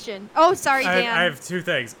 Question. Oh, sorry, Dan. I have two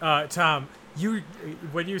things. Tom,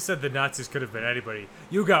 when you said the Nazis could have been anybody,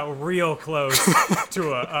 you got real close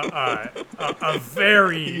to a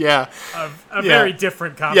very very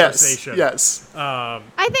different conversation. Yes. I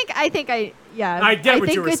think I get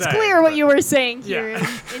what you were it's saying, clear what but- you were saying here.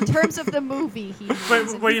 Yeah. In terms of the movie, he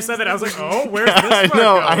But when you said that, I was like, oh, where's this I part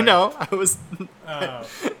know. going? I know. I was.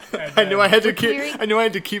 I knew I had to keep. I knew I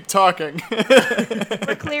had to keep talking.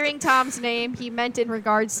 For clearing Tom's name, he meant in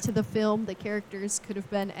regards to the film, the characters could have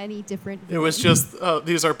been any different. It was just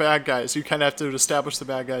these are bad guys. You kind of have to establish the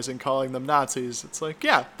bad guys and calling them Nazis. It's like,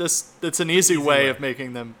 yeah, it's an easy way of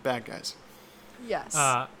making them bad guys. Yes.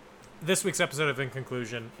 This week's episode of In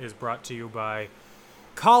Conclusion is brought to you by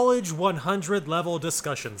College 100 level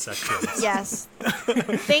discussion sections. Yes.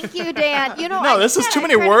 Thank you, Dan. You know, No, this is too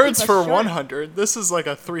many words for one. 100. This is like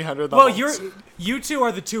a 300 Well, level. you two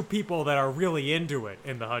are the two people that are really into it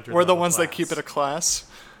in the 100. We're the level ones that class. keep it a class.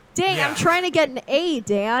 Dang, Yeah. I'm trying to get an A,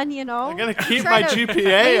 Dan, you know? I'm gonna I'm keep my trying to-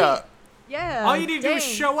 GPA up. Yeah. All you need to do is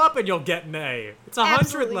dang. show up and you'll get an A. It's 100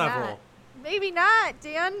 Absolutely level. not. Maybe not,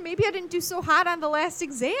 Dan. Maybe I didn't do so hot on the last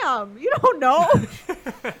exam. You don't know.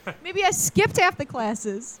 Maybe I skipped half the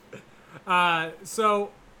classes. So,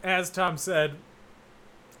 as Tom said,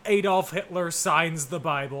 Adolf Hitler signs the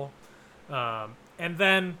Bible. And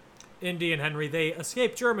then Indy and Henry, they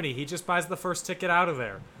escape Germany. He just buys the first ticket out of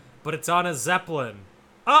there. But it's on a Zeppelin.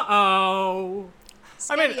 Uh-oh.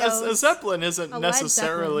 I mean, a Spaghettios. Zeppelin isn't A Led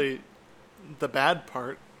necessarily the bad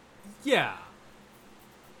part. Yeah.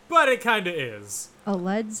 But it kind of is. A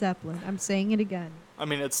Led Zeppelin. I'm saying it again. I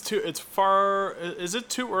mean, it's far. Is it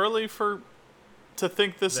too early to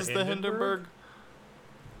think this The is the Hindenburg?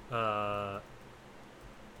 Hindenburg?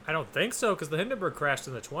 I don't think so, because the Hindenburg crashed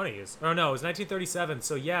in the 20s. Oh, no, it was 1937.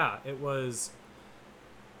 So, yeah, it was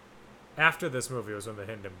after this movie was when the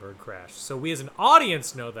Hindenburg crashed. So we as an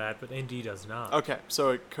audience know that, but Indy does not. Okay, so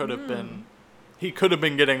it could have been. He could have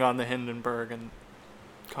been getting on the Hindenburg and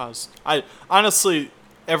caused. I honestly,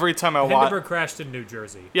 every time I The watch. Hindenburg crashed in New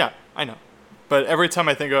Jersey. Yeah, I know. But every time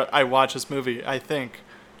I watch this movie, I think,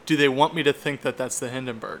 do they want me to think that that's the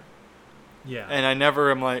Hindenburg? Yeah. And I never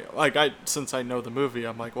am since I know the movie,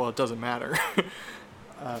 I'm like, well, it doesn't matter.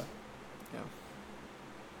 Yeah.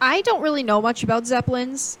 I don't really know much about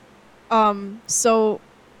Zeppelins. So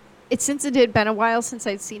since it had been a while since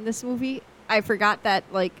I'd seen this movie, I forgot that,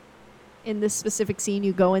 like, in this specific scene,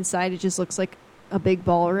 you go inside, it just looks like a big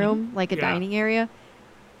ballroom, like a Yeah. dining area.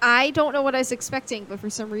 I don't know what I was expecting, but for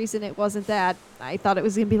some reason it wasn't that. I thought it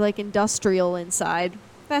was going to be, like, industrial inside.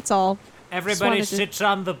 That's all. Everybody wanted to- sits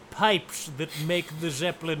on the pipes that make the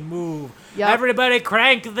Zeppelin move. Yup. Everybody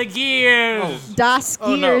crank the gears. Das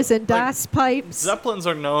Oh, no. gears and Like, Das pipes. Zeppelins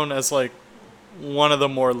are known as, like, one of the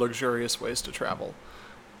more luxurious ways to travel.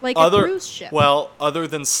 Like a cruise ship. Well, other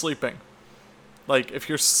than sleeping. Like, if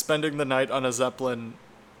you're spending the night on a Zeppelin,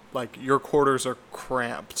 like, your quarters are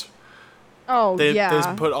cramped. oh, They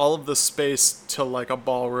yeah. put all of the space to, like, a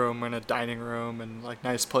ballroom and a dining room and, like,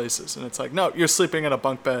 nice places. And it's like, no, you're sleeping in a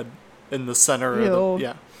bunk bed in the center of Ew. the...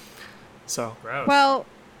 Yeah. So, Gross. Well,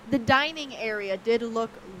 the dining area did look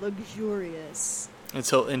luxurious.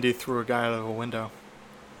 until Indy threw a guy out of a window.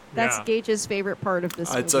 That's Yeah. Gage's favorite part of this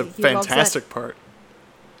movie. It's a He loves that- fantastic part.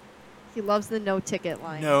 He loves the no ticket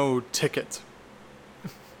line. No ticket.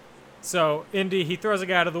 So Indy, he throws a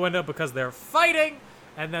guy out of the window because they're fighting,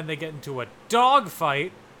 and then they get into a dog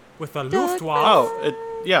fight with the Luftwaffe.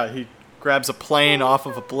 Oh, he grabs a plane off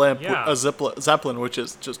of a blimp, Yeah. a Zeppelin, which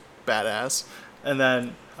is just badass. And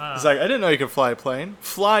then he's like, I didn't know you could fly a plane.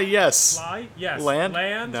 Fly, yes. Fly? Yes. Land?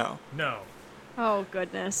 Land? No. No. Oh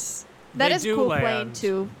goodness, that They is a do cool land. plane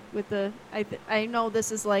too. With the I know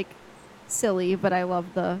this is like silly, but I love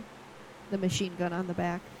the machine gun on the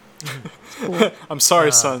back. It's cool. I'm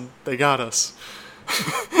sorry, son. They got us.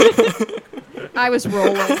 I was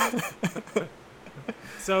rolling.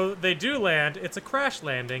 So they do land. It's a crash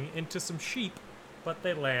landing into some sheep, but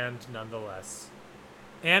they land nonetheless.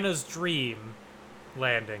 Anna's dream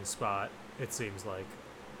landing spot, it seems like.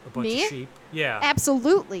 A bunch Me? of sheep. Yeah.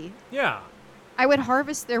 Absolutely, Yeah. I would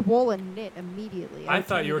harvest their wool and knit immediately. I would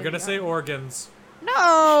thought turn you were it going to into say yarn. organs.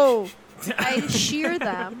 No! I'd shear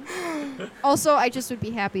them. Also, I just would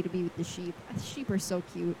be happy to be with the sheep. Sheep are so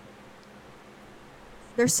cute.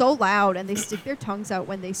 They're so loud, and they stick their tongues out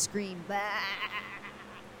when they scream.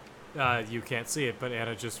 You can't see it, but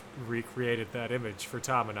Anna just recreated that image for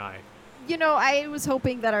Tom and I. You know, I was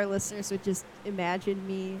hoping that our listeners would just imagine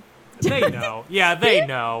me. They know. Yeah, they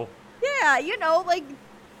know. Yeah, you know, like,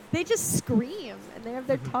 they just scream, and they have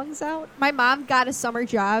their tongues out. My mom got a summer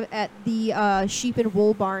job at the sheep and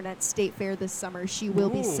wool barn at State Fair this summer. She will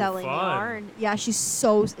be Ooh, selling fun. yarn. Yeah, she's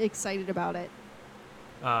so excited about it.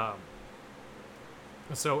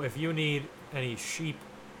 So if you need any sheep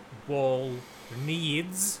wool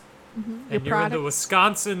needs, and Your you're in the products.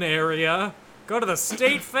 Wisconsin area, go to the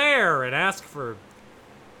state fair and ask for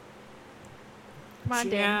Come on,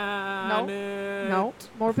 Dan. Janet, No,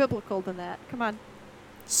 more biblical than that. Come on.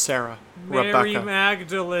 Sarah. Mary Rebecca.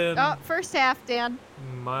 Magdalene, Oh, first half, Dan.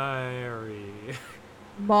 Mary,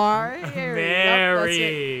 Mary. Yep, that's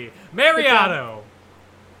it. Mary, Mariano.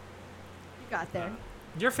 You got there.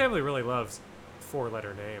 Your family really loves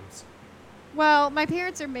 4-letter names. Well, my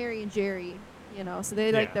parents are Mary and Jerry, so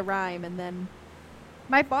they like Yeah. the rhyme. And then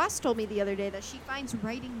my boss told me the other day that she finds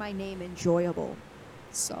writing my name enjoyable.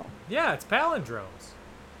 So, Yeah, it's palindromes.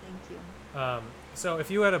 thank you. So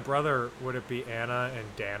if you had a brother, would it be Anna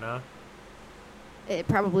and Dana? It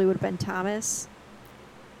probably would have been Thomas.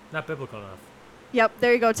 Not biblical enough. Yep,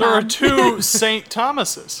 there you go, There are Tom. 2 St.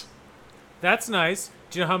 Thomases. That's nice.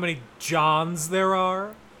 Do you know how many Johns there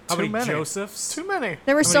are? How Too many many. Josephs? Too many.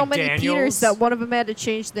 There were How so many many Daniels? Peters that one of them had to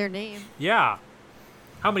change their name. Yeah.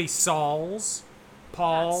 How many Sauls?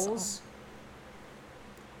 Pauls? Saul.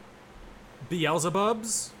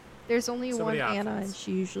 Beelzebubs? There's only So one many Anna, options. and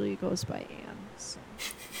she usually goes by Anne. So.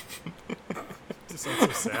 Just so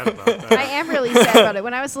sad about that. I am really sad about it.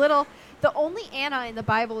 When I was little, the only Anna in the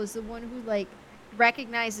Bible is the one who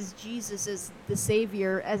recognizes Jesus as the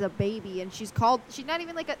Savior as a baby, and she's not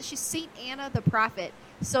even she's Saint Anna the prophet.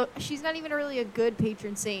 So she's not even really a good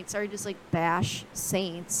patron saint. Sorry, just bash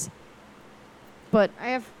saints. But I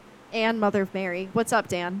have Anne, Mother of Mary. What's up,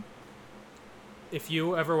 Dan? If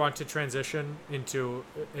you ever want to transition into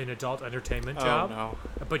an adult entertainment Oh, job, no.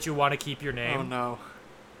 but you want to keep your name, Oh, no.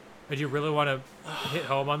 and you really want to hit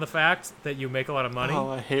home on the fact that you make a lot of money, Oh,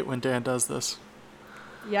 I hate when Dan does this.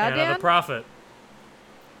 Yeah, Anna Dan? the Prophet.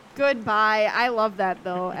 Goodbye. I love that,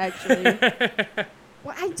 though, actually.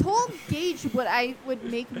 Well, I told Gage what I would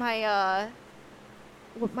make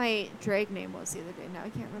what my drag name was the other day. Now I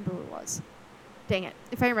can't remember what it was. Dang it.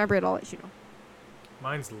 If I remember it, I'll let you know.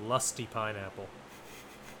 Mine's Lusty Pineapple.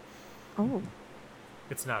 Oh.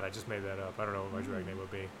 It's not. I just made that up. I don't know what my drag name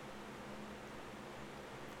would be.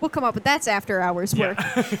 We'll come up with that's after hours work.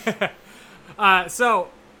 So,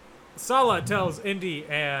 Sala tells Indy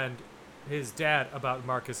and his dad about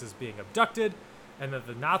Marcus's being abducted, and that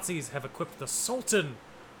the Nazis have equipped the Sultan,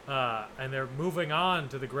 and they're moving on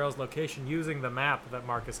to the Grail's location using the map that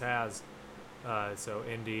Marcus has. So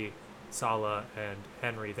Indy, Sala, and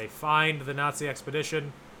Henry, they find the Nazi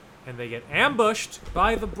expedition, and they get ambushed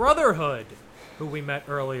by the Brotherhood, who we met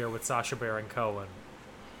earlier with Sacha Baron Cohen.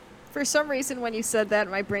 For some reason, when you said that,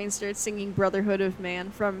 my brain started singing Brotherhood of Man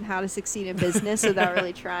from How to Succeed in Business without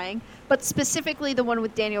really trying. But specifically the one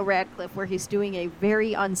with Daniel Radcliffe, where he's doing a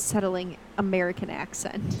very unsettling American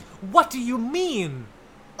accent. What do you mean?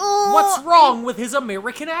 Oh, What's wrong with his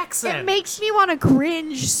American accent? It makes me want to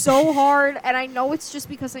cringe so hard, and I know it's just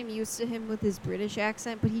because I'm used to him with his British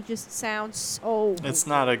accent, but he just sounds so... It's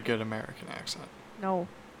not a good American accent. No.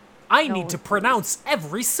 I No, need to it's pronounce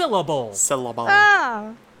every syllable. Syllable.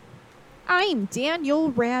 Ah! I'm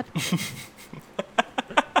Daniel Radcliffe.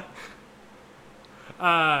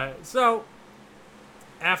 So,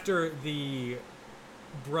 after the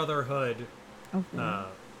Brotherhood okay,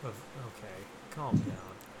 calm down.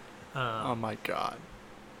 Oh my god.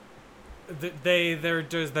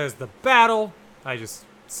 There's the battle. This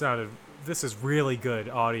is really good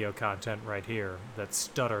audio content right here. That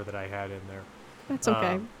stutter that I had in there. That's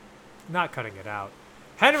okay. Not cutting it out.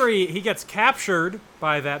 Henry, he gets captured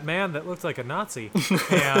by that man that looks like a Nazi.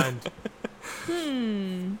 And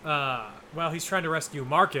while he's trying to rescue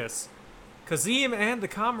Marcus, Kazim and the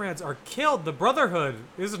comrades are killed. The Brotherhood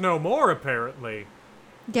is no more, apparently.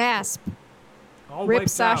 Gasp. All Rip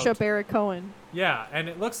wiped Sacha out. Baron Cohen. Yeah, and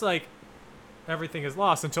it looks like everything is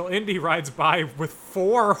lost until Indy rides by with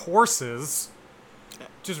 4 horses,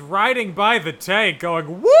 just riding by the tank,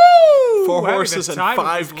 going, woo! 4 Having horses the and time of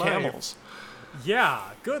 5 his life. camels. Yeah,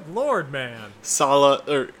 good lord, man.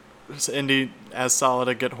 Indy asked Sala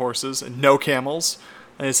to get horses and no camels.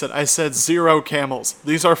 And he said, I said 0 camels.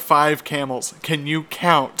 These are 5 camels. Can you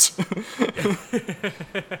count?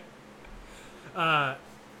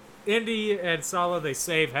 Indy and Sala, they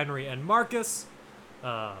save Henry and Marcus.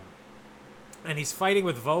 And he's fighting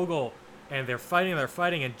with Vogel. And they're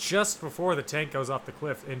fighting. And just before the tank goes off the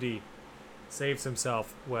cliff, Indy saves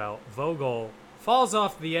himself. Well, Vogel falls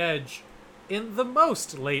off the edge in the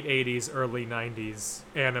most late 80s, early 90s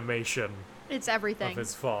animation It's everything. of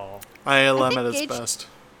his fall. ILM think at its Gage- best.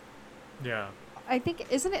 Yeah. I think,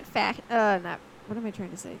 isn't it not, what am I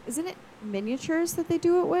trying to say? Isn't it miniatures that they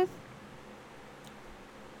do it with?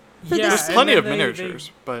 For Yeah, this, and Plenty then of they-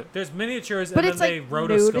 miniatures, but There's miniatures, But and it's, then they like,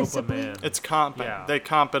 rotoscope them noticeably- in. it's comping. Yeah. They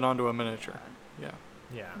comp it onto a miniature. Yeah.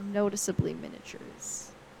 Yeah. noticeably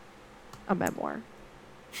miniatures. A memoir.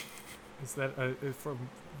 Is that from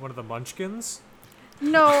one of the Munchkins?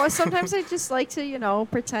 No, sometimes I just like to,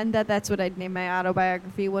 pretend that that's what I'd name my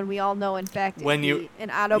autobiography when we all know, in fact, it'd When you- be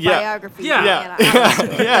an autobiography. Yeah. Yeah. being an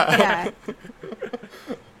autobiography. Yeah.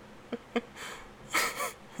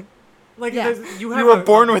 Like Yeah. you have were a-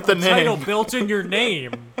 born a- with the a title name. built in your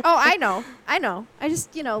name. Oh, I know. I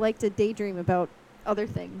just, like to daydream about other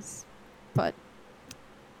things, but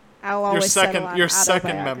I'll always settle on Your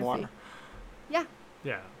second autobiography. memoir. Yeah.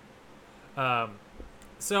 Yeah.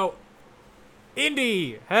 So,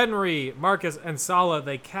 Indy, Henry, Marcus, and Sala,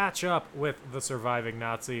 they catch up with the surviving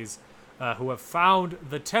Nazis who have found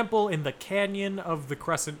the temple in the Canyon of the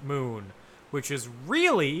Crescent Moon, which is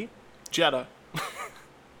really... Jeddah.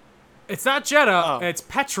 It's not Jeddah, Oh. it's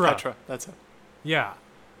Petra. Petra. That's it. Yeah.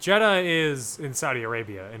 Jeddah is in Saudi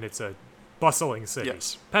Arabia, and it's a bustling city.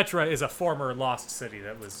 Yes. Petra is a former lost city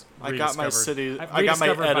that was I got my rediscovered- city- uh, I got my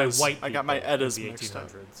rediscovered by Eddas- white I got my people in Eddas the mixed up.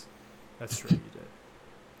 1800s. That's true, you did.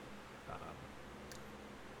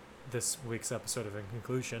 This week's episode of In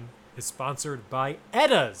Conclusion is sponsored by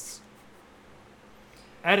Eddas.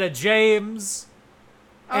 Etta James,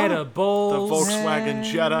 Etta The Bowles. Volkswagen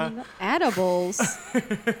Jetta. Edibles.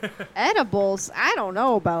 Edibles. I don't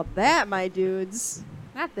know about that, my dudes.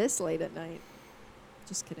 Not this late at night.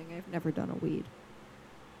 Just kidding. I've never done a weed.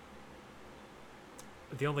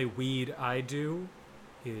 The only weed I do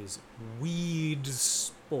is weed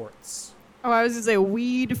sports. Oh, I was gonna say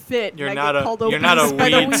weed fit. You're and I not get a called you're not a obese by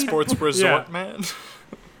the weed sports resort Yeah. man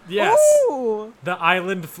Yes, Ooh. the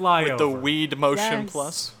island flyover. with the Weed Motion Yes.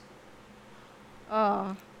 Plus.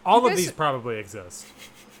 All You of guys- these probably exist.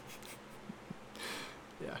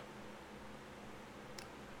 Yeah.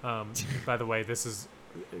 By the way, this is,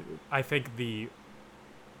 I think, the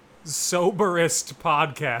soberest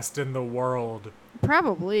podcast in the world.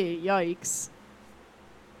 Probably. Yikes.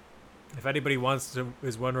 If anybody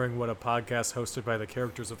is wondering what a podcast hosted by the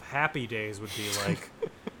characters of Happy Days would be like,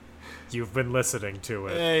 you've been listening to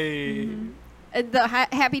it. Hey. And the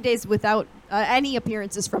Happy Days without any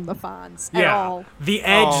appearances from the Fonz at Yeah, all. the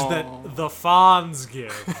edge Oh. that the Fonz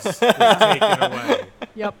gives is taken away.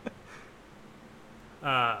 Yep.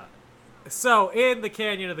 So, in the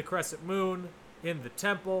Canyon of the Crescent Moon, in the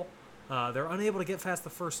temple, they're unable to get past the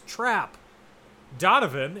first trap.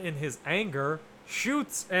 Donovan, in his anger,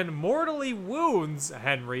 shoots and mortally wounds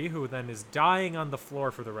Henry, who then is dying on the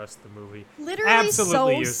floor for the rest of the movie. Literally Absolutely so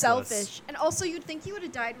useless. selfish. And also, you'd think he would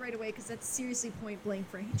have died right away because that's seriously point blank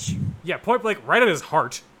range. Yeah, point blank, right at his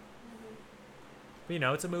heart. But,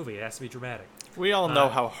 it's a movie. It has to be dramatic. We all know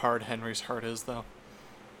how hard Henry's heart is, though.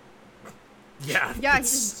 Yeah, Yeah,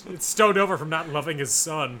 it's stoned over from not loving his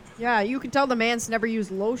son. Yeah, you can tell the man's never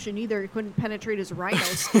used lotion either. He couldn't penetrate his rhino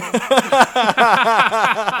skin.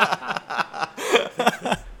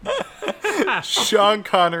 Sean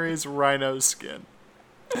Connery's rhino skin.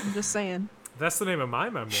 I'm just saying. That's the name of my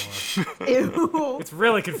memoir. Ew. It's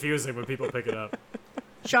really confusing when people pick it up.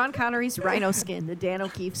 Sean Connery's rhino skin, the Dan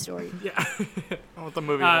O'Keefe story. Yeah. What the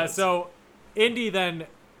movie is. So, Indy then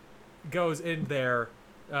goes in there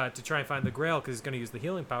to try and find the Grail because he's going to use the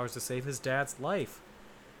healing powers to save his dad's life.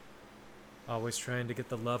 Always trying to get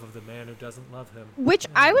the love of the man who doesn't love him. Which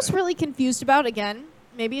I was really confused about. Again,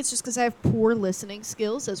 maybe it's just because I have poor listening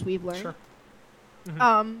skills, as we've learned. Sure.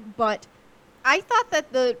 But I thought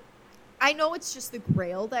that I know it's just the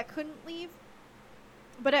Grail that couldn't leave,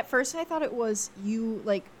 but at first I thought it was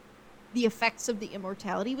the effects of the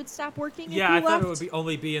immortality would stop working if you Yeah, I thought left. it would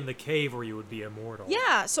only be in the cave where you would be immortal.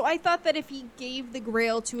 Yeah, so I thought that if he gave the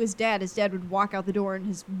Grail to his dad would walk out the door and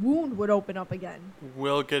his wound would open up again.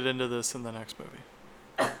 We'll get into this in the next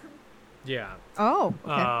movie. Yeah. Oh,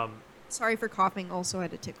 okay. Sorry for coughing. Also, I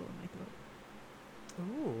had a tickle in my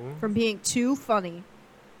throat Ooh. from being too funny.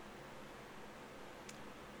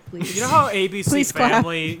 Please. You know how ABC Please clap.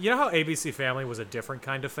 Family? You know how ABC Family was a different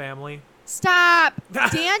kind of family? Stop,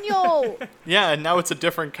 Daniel. Yeah, and now it's a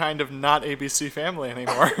different kind of not ABC Family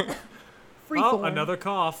anymore. Freeform. Another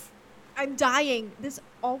cough. I'm dying.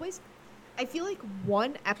 I feel like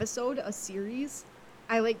one episode, a series,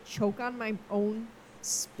 I choke on my own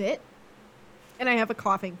spit, and I have a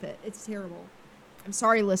coughing fit. It's terrible. I'm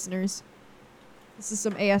sorry, listeners. This is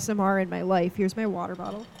some ASMR in my life. Here's my water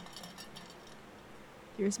bottle.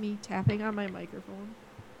 Here's me tapping on my microphone.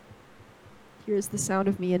 Here's the sound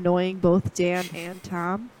of me annoying both Dan and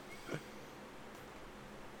Tom.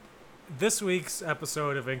 This week's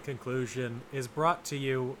episode of In Conclusion is brought to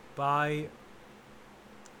you by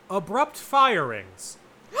Abrupt Firings.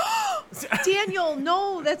 Daniel,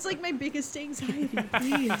 no, that's like my biggest anxiety.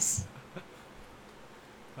 Please.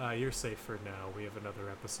 You're safe for now. We have another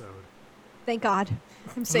episode. Thank God.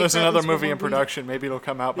 I'm safe. There's for at another least one movie more in week. production. Maybe it'll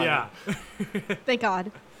come out by Yeah. then. Thank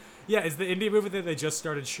God. Yeah, is the indie movie that they just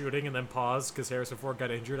started shooting and then paused because Harrison Ford got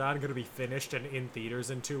injured on going to be finished and in theaters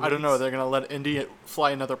in 2 weeks? I don't know. They're going to let Indy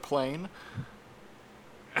fly another plane.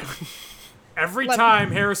 Every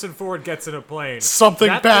time Harrison Ford gets in a plane, Something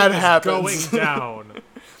that bad thing is happens. going down.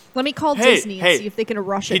 Let me call Hey, Disney and hey, see if they can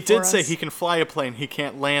rush it He for did us. say he can fly a plane. He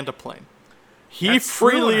can't land a plane. He That's true,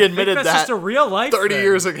 and I freely think admitted that's that just a real life 30 thing.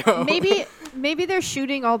 years ago. Maybe they're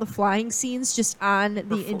shooting all the flying scenes just on the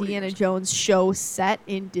 40 Indiana years. Jones show set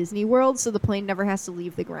in Disney World, so the plane never has to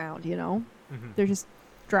leave the ground. You know, they're just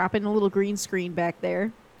dropping a little green screen back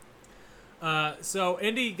there. So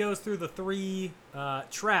Indy goes through the 3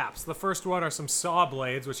 traps. The first one are some saw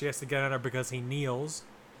blades, which he has to get under because he kneels.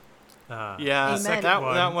 Yeah, Amen.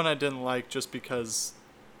 that one I didn't like just because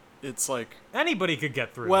it's like, Anybody could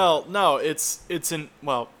get through. well, no, it's in,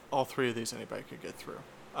 well, all 3 of these anybody could get through.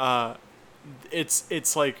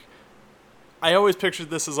 It's like, I always pictured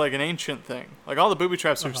this as like an ancient thing. Like all the booby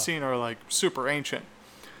traps we've seen are like super ancient.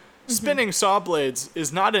 Spinning saw blades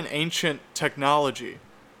is not an ancient technology.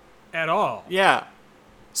 at all. Yeah.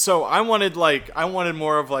 So I wanted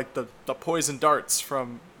more of like the poison darts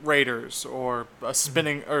from Raiders, or a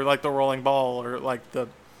spinning, or like the rolling ball, or like the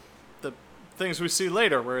things we see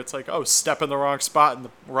later where it's like, oh, step in the wrong spot and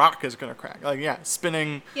the rock is gonna crack. Like, yeah,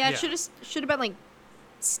 spinning. Yeah, Yeah. it should have been like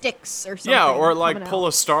sticks or something. Yeah, or like coming pull out.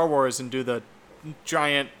 a Star Wars and do the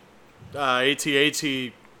giant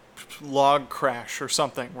AT-AT log crash or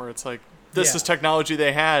something where it's like, this Yeah. is technology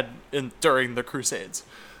they had during the Crusades.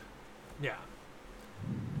 Yeah.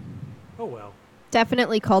 Oh well.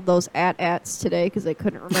 Definitely called those ats today because I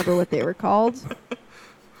couldn't remember what they were called.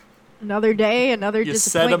 Another day, another You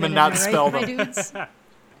said them and disappointment. not am I spelled right, them. my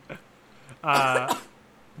dudes?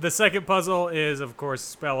 The second puzzle is, of course,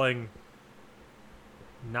 spelling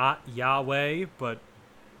not Yahweh, but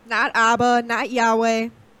Not Abba, not Yahweh.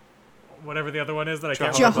 whatever the other one is that I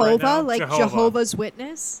can't Jehovah. remember Jehovah, right now. like Jehovah. Jehovah's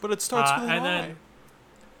Witness. But it starts with an And I. then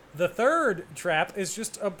the third trap is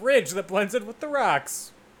just a bridge that blends in with the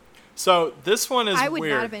rocks. So this one is I would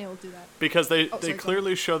weird not have been able to do that. because they sorry,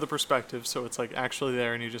 clearly show the perspective, so it's like actually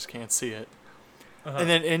there and you just can't see it. And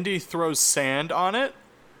then Indy throws sand on it.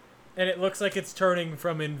 And it looks like it's turning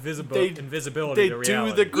from They invisibility to do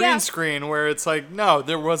reality. the green Yeah. screen where it's like, no,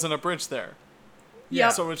 there wasn't a bridge there. Yeah.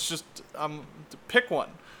 So it's just pick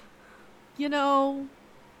one. You know,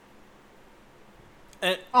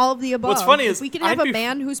 And all of the above. what's funny If is we can I'd have a be-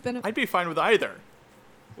 man who's been. I'd be fine with either.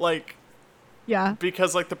 Like, Yeah.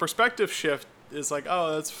 because like the perspective shift is like,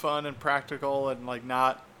 oh, that's fun and practical and like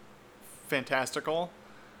not fantastical.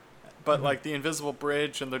 But like the invisible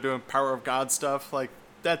bridge and they're doing power of God stuff, like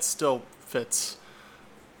that still fits.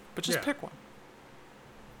 But just Yeah. pick one.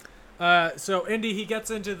 So Indy, he gets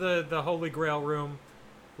into the Holy Grail room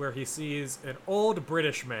where he sees an old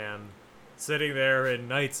British man sitting there in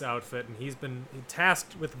knight's outfit, and he's been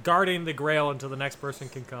tasked with guarding the Grail until the next person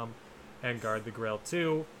can come and guard the Grail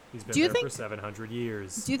too. He's been Do you there for think- 700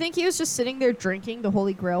 years. Do you think he was just sitting there drinking the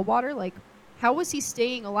Holy Grail water? Like, how was he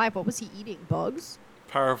staying alive? What was he eating? Bugs?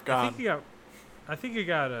 Power of I God. think he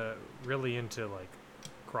got really into like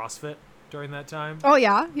CrossFit during that time. Oh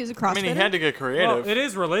yeah, he was a CrossFitter. I mean, he had to get Well, creative. it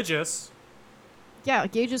is religious. Yeah,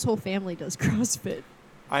 Gage's whole family does CrossFit.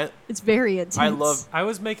 I It's very intense. I love. I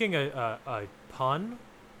was making a pun.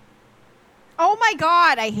 Oh my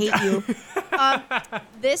god, I hate you.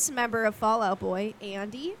 This member of Fallout Boy,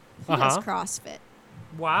 Andy, he does Uh-huh. CrossFit.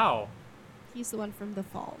 Wow. He's the one from the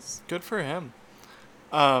Falls. Good for him.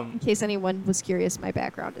 In case anyone was curious, my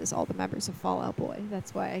background is all the members of Fallout Boy.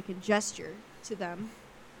 That's why I can gesture to them.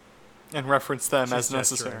 And reference them She's as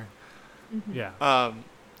gesturing. necessary. Yeah.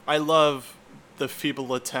 I love the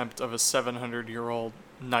feeble attempt of a 700-year-old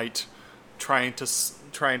knight trying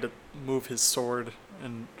to move his sword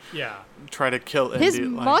and Yeah. try to kill His Indy.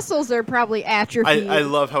 Like, muscles are probably atrophied. I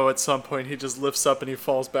love how at some point he just lifts up and he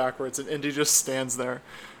falls backwards, and Indy just stands there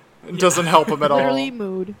and doesn't help him at all. literally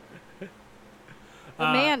mood. The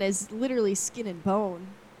man is literally skin and bone.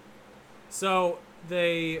 So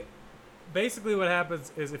they basically what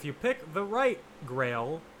happens is if you pick the right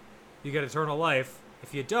Grail, you get eternal life.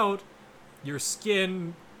 If you don't, your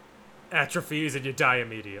skin atrophies and you die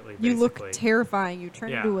immediately. You look basically. terrifying. You turn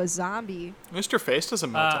Yeah. into a zombie. Mr. Face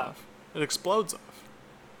doesn't melt Uh, off; it explodes off.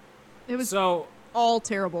 It was So all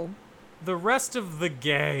terrible. the rest of the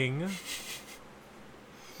gang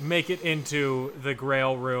make it into the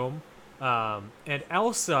Grail room, and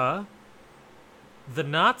Elsa, the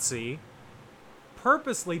Nazi,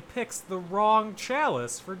 purposely picks the wrong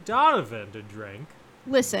chalice for Donovan to drink.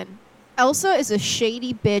 Listen, Elsa is a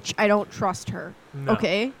shady bitch. I don't trust her. No.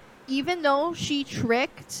 Okay? Even though she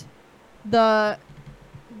tricked the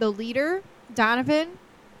leader, Donovan,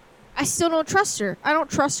 I still don't trust her. I don't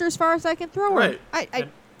trust her as far as I can throw her. Right.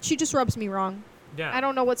 She just rubs me wrong. Yeah. I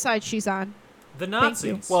don't know what side she's on. The Thank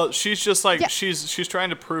you. Nazis. Well, she's just like Yeah. she's trying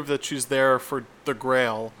to prove that she's there for the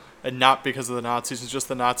Grail and not because of the Nazis. It's just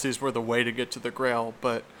the Nazis were the way to get to the Grail,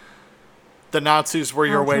 but the Nazis were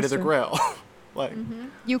your don't way to trust the her. Grail. Like,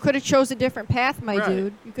 You could have chose a different path, my Right.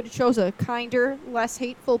 dude. You could have chose a kinder, less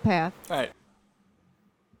hateful path. right.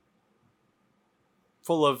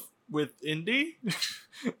 Full of with Indy?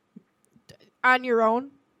 On your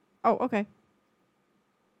own. Oh, okay.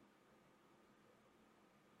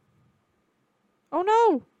 Oh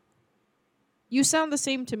no. You sound the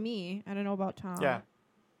same to me. I don't know about Tom. Yeah.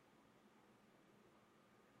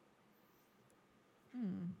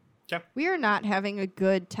 Okay. We are not having a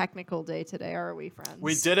good technical day today, are we, friends?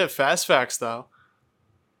 We did it fast facts though.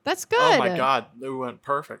 That's good. Oh my god, it went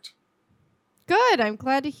perfect. Good. I'm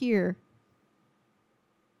glad to hear.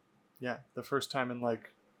 Yeah, the first time in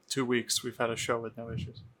like 2 weeks we've had a show with no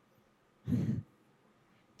issues.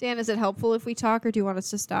 Dan, is it helpful if we talk, or do you want us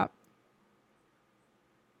to stop?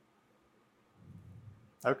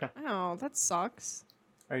 Okay. Oh, that sucks.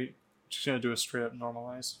 Are you just gonna do a straight up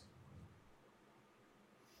normalize?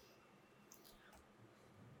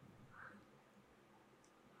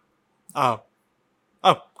 Oh.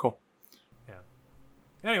 Oh, cool.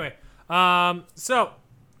 Yeah. Anyway, so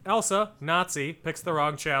Elsa, Nazi, picks the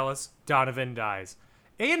wrong chalice. Donovan dies.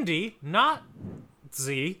 Andy, not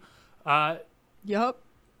Z, Yup.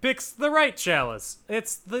 picks the right chalice.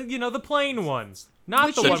 It's the plain ones, not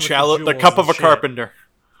Which the is- one with The jewels cup of and a shit. carpenter.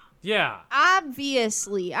 Yeah.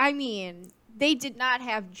 Obviously. I mean, they did not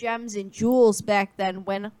have gems and jewels back then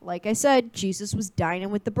when, like I said, Jesus was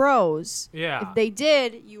dining with the bros. Yeah. If they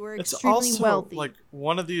did, you were It's extremely also wealthy. like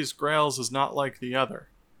one of these grails is not like the other.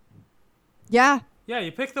 Yeah. Yeah,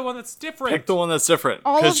 you pick the one that's different. Pick the one that's different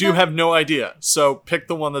All of because you them? have no idea. So pick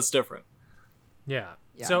the one that's different. Yeah.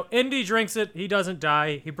 Yeah. So Indy drinks it. He doesn't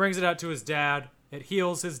die. He brings it out to his dad. It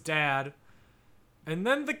heals his dad. And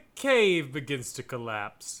then the cave begins to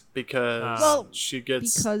collapse. Because Well, she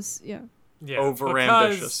gets Because, yeah. Yeah. over because-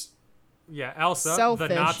 ambitious. Yeah, Elsa, Selfish.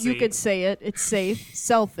 the Nazi. You could say it. It's safe.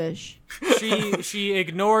 Selfish. she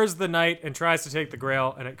ignores the knight and tries to take the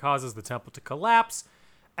grail, and it causes the temple to collapse.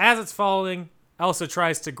 As it's falling, Elsa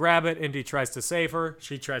tries to grab it. Indy tries to save her.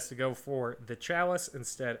 She tries to go for the chalice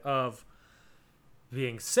instead of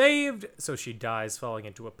being saved, so she dies falling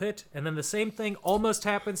into a pit. And then the same thing almost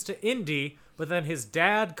happens to Indy, but then his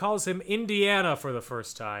dad calls him Indiana for the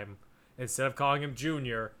first time instead of calling him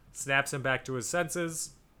Junior, snaps him back to his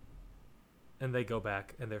senses, and they go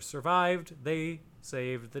back, and they're survived. They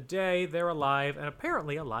saved the day. They're alive, and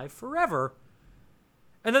apparently alive forever.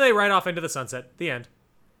 And then they ride off into the sunset. The end.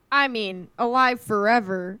 I mean, alive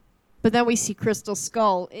forever. But then we see Crystal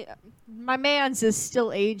Skull. My man's is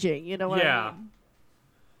still aging. You know what Yeah. I mean?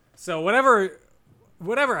 So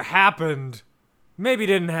whatever happened, maybe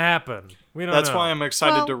didn't happen. We don't That's know. why I'm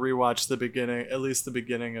excited Well- to rewatch the beginning, at least the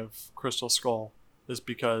beginning of Crystal Skull, is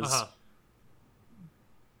because Uh-huh.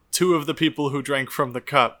 two of the people who drank from the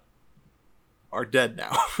cup are dead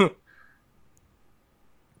now.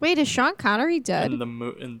 Wait, is Sean Connery dead? in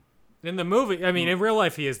the in In the movie, I mean, in real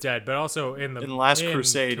life he is dead, but also in Last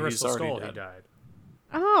Crusade, Crystal he's already Skull, dead. He died.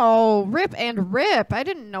 Oh, rip and rip. I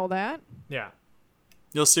didn't know that. Yeah.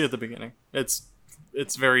 You'll see at the beginning. It's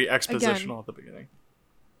very expositional Again. at the beginning.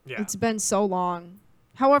 Yeah. It's been so long.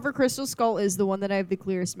 However, Crystal Skull is the one that I have the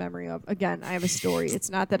clearest memory of. Again, I have a story. It's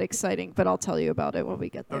not that exciting, but I'll tell you about it when we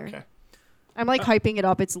get there. Okay. I'm like hyping it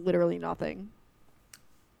up. It's literally nothing.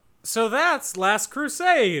 So that's Last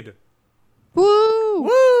Crusade. Woo!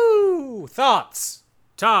 Woo! Thoughts?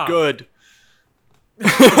 Tom. Good.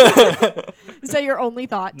 Is that your only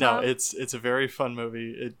thought? No, Tom? it's a very fun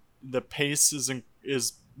movie. The pace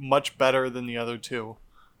is much better than the other two.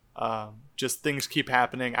 Just things keep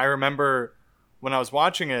happening. I remember when I was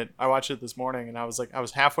watching it, I watched it this morning, and I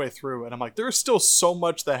was halfway through, and I'm like, there's still so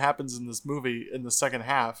much that happens in this movie in the second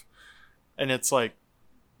half, and it's like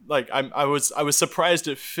I was surprised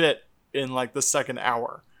it fit in like the second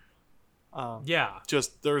hour. Yeah.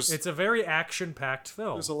 Just It's a very action-packed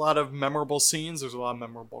film. there's a lot of memorable scenes. There's a lot of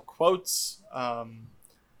memorable quotes.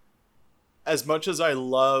 As much as I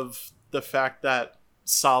love the fact that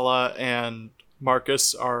Sala and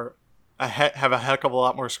Marcus have a heck of a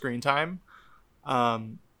lot more screen time,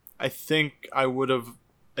 I think I would have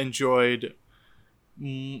enjoyed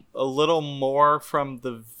a little more from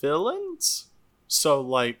the villains. So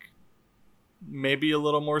like maybe a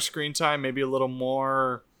little more screen time, maybe a little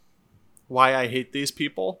more why I hate these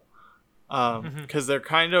people. Because they're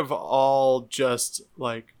kind of all just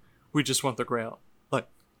like, we just want the Grail.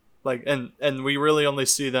 Like and we really only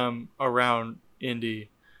see them around Indy.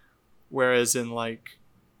 Whereas in like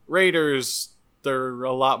Raiders, they're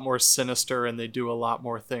a lot more sinister and they do a lot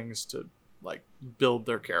more things to like build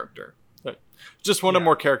their character. But just wanted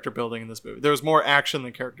more character building in this movie. There was more action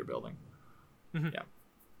than character building. Yeah.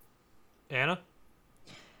 Anna?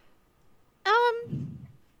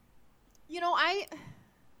 You know, I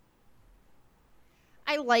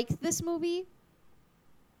like this movie.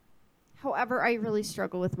 However, I really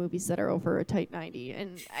struggle with movies that are over a tight 90,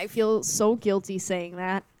 and I feel so guilty saying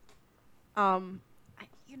that.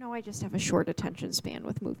 I just have a short attention span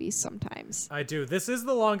with movies sometimes. I do. This is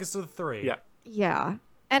the longest of the three. Yeah. Yeah.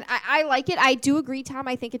 And I like it. I do agree, Tom.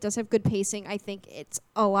 I think it does have good pacing. I think it's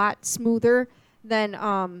a lot smoother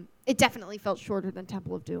than it definitely felt shorter than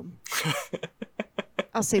Temple of Doom.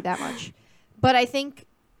 I'll say that much. But I think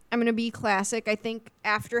I'm going to be classic. I think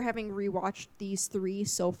after having rewatched these three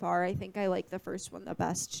so far, I think I like the first one the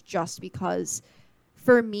best just because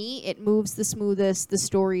for me, it moves the smoothest. The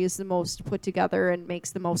story is the most put together and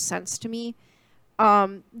makes the most sense to me.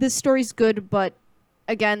 This story's good, but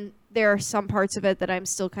again, there are some parts of it that I'm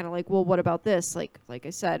still kind of like, well, what about this? Like I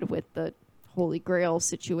said, with the Holy Grail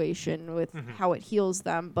situation, with how it heals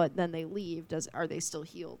them, but then they leave. Are they still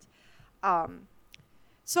healed?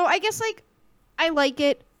 So I guess like I like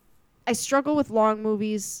it. I struggle with long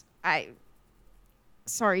movies.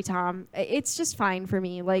 Sorry, Tom. It's just fine for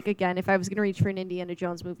me. Like, again, if I was going to reach for an Indiana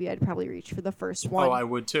Jones movie, I'd probably reach for the first one. Oh, I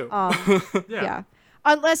would too. Yeah.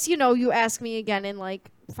 Unless, you ask me again in like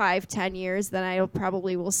 5-10 years, then I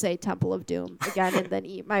probably will say Temple of Doom again and then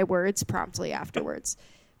eat my words promptly afterwards.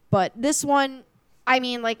 But this one, I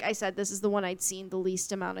mean, like I said, this is the one I'd seen the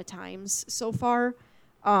least amount of times so far.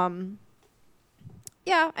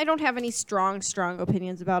 Yeah, I don't have any strong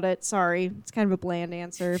opinions about it. Sorry. It's kind of a bland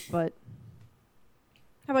answer, but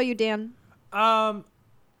how about you, Dan? I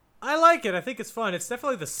like it. I think it's fun. It's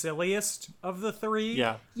definitely the silliest of the three.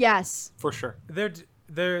 Yeah. Yes. For sure.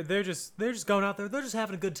 They're just going out there. They're just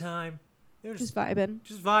having a good time. They're Just vibing.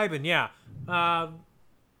 Just vibing, yeah.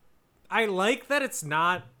 I like that it's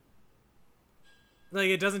not like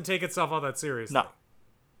it doesn't take itself all that seriously. No.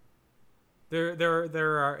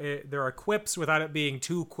 There are quips without it being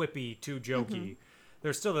too quippy, too jokey.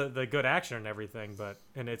 There's still the good action and everything,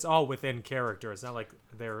 and it's all within character. It's not like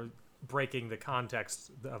they're breaking the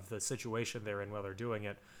context of the situation they're in while they're doing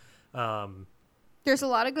it. There's a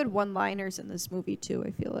lot of good one-liners in this movie too,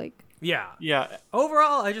 I feel like. Yeah. Yeah.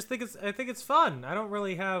 Overall, I think it's fun. I don't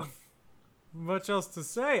really have much else to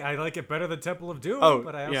say. I like it better than Temple of Doom,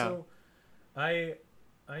 but I also I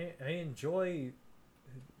enjoy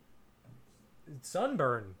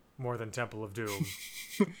Sunburn more than Temple of Doom.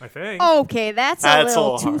 I think. Okay, that's a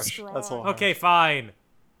little too harsh. strong. That's a little harsh. Okay, fine.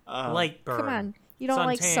 Light burn. Come on. You don't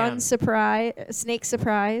like Suntan. Snake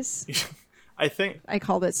Surprise? I think I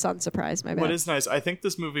called it Sun Surprise, my bad. what is nice, I think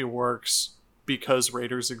this movie works because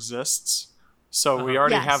Raiders exists. So we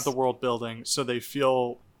already have the world building, so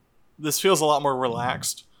this feels a lot more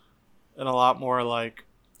relaxed and a lot more like,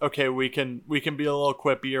 okay, we can be a little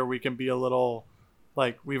quippy, or we can be a little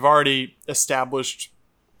like, we've already established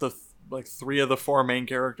the three of the four main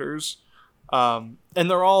characters. And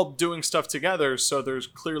they're all doing stuff together, so there's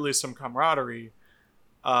clearly some camaraderie.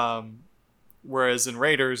 Whereas in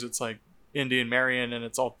Raiders, it's like Indy and Marion, and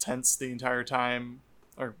it's all tense the entire time.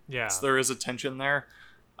 So there is a tension there.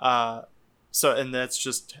 And that's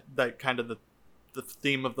just that kind of the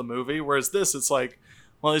theme of the movie. Whereas this, it's like,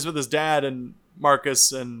 well, he's with his dad and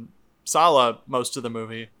Marcus and Sala most of the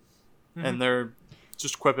movie, and they're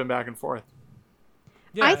just quipping back and forth.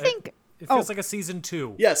 Yeah, I think it feels like a season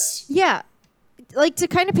 2. Yes. Yeah. Like, to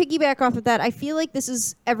kind of piggyback off of that, I feel like this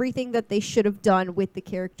is everything that they should have done with the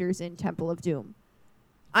characters in Temple of Doom.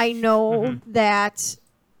 I know that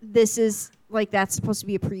this is, like, that's supposed to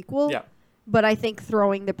be a prequel. Yeah. But I think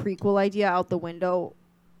throwing the prequel idea out the window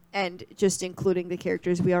and just including the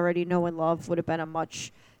characters we already know and love would have been a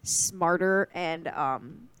much smarter and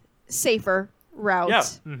safer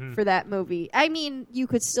route for that movie. I mean, you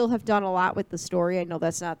could still have done a lot with the story. I know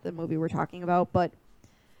that's not the movie we're talking about, but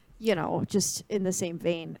just in the same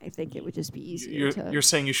vein, I think it would just be easier to... You're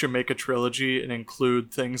saying you should make a trilogy and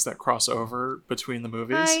include things that cross over between the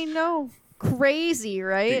movies? I know. Crazy,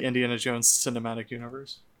 right? The Indiana Jones cinematic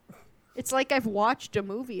universe. It's like I've watched a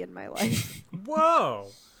movie in my life. Whoa.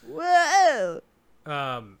 Whoa.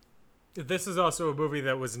 This is also a movie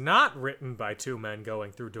that was not written by two men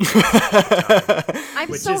going through divorce. At the time, I'm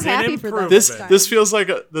which so is an happy for them. improvement. This feels like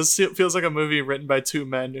a movie written by two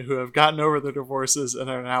men who have gotten over their divorces and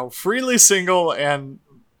are now freely single and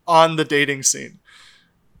on the dating scene.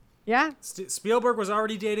 Yeah, Spielberg was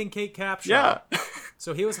already dating Kate Capshaw. Yeah.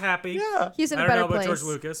 So he was happy. Yeah. he's in I a don't better know about place. George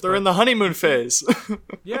Lucas. They're but in the honeymoon phase.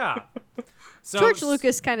 yeah. So George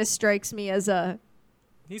Lucas kind of strikes me as a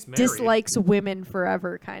he's married. dislikes women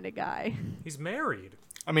forever kind of guy. He's married.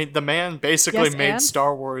 I mean, the man basically Yes, made and?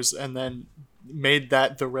 Star Wars and then made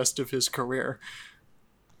that the rest of his career.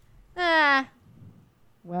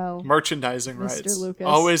 Well, Merchandising Mr. rights. Lucas.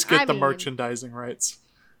 Always get I the mean- merchandising rights.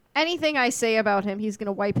 anything I say about him, he's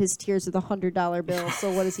gonna wipe his tears with $100 bill.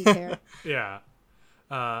 So what does he care? Yeah.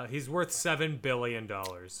 He's worth $7 billion.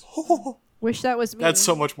 Wish that was me. That's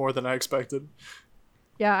so much more than I expected.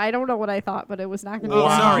 Yeah, I don't know what I thought, but it was not gonna Oh, be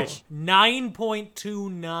that sorry. much.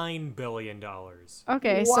 $9.29 billion.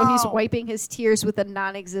 Okay, so he's Wow. wiping his tears with a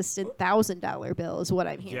non-existent $1,000 bill, is what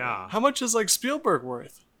I'm hearing. Yeah. How much is like Spielberg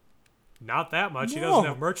worth? Not that much. He No. doesn't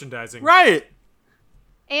have merchandising. Right.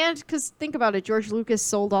 And because think about it, George Lucas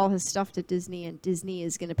sold all his stuff to Disney, and Disney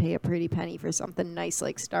is going to pay a pretty penny for something nice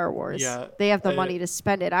like Star Wars. Yeah, they have the I- money to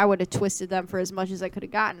spend it. I would have twisted them for as much as I could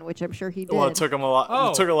have gotten, which I'm sure he did. Well, it took him a lot.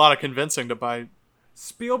 Oh. It took a lot of convincing to buy.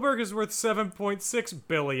 Spielberg is worth $7.6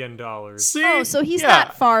 billion. See? Oh, so he's Yeah.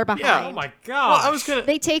 not far behind. Yeah. Oh my Well, gosh. I was gonna.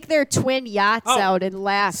 They take their twin yachts Oh. out and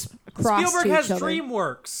laugh across Spielberg to has each other.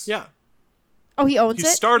 DreamWorks. Yeah. Oh, he owns He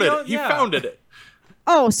it. started You know, it. He yeah. founded it.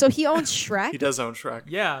 Oh, so he owns Shrek. He does own Shrek.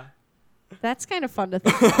 Yeah. That's kind of fun to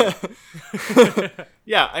think.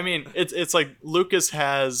 Yeah, I mean, it's like Lucas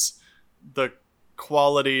has the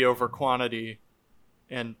quality over quantity,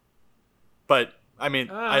 but I mean,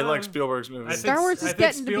 I like Spielberg's I movies. Star Wars is I think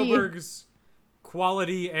getting to be- Spielberg's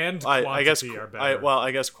quality and quantity I guess are better.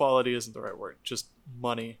 I guess quality isn't the right word. Just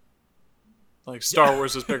money. Like Star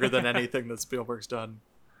Wars is bigger than anything that Spielberg's done.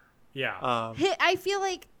 yeah. I feel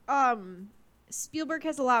like Spielberg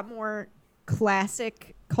has a lot more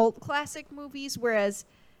cult classic movies, whereas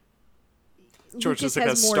George Lucas Lucas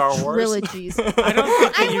has has more Star Wars. trilogies. I don't think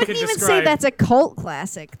that I you wouldn't can even describe, say that's a cult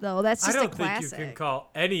classic, though. That's I just a don't think classic. you can call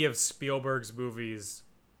any of Spielberg's movies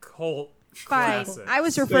cult Fine. classics. I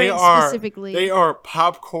was They referring are specifically.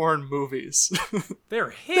 popcorn movies.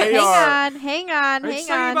 They're hits. They are. Hang on. Are you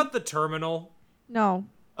talking about The Terminal? No.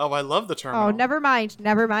 Oh, I love the Terminal. Oh, never mind.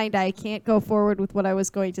 Never mind. I can't go forward with what I was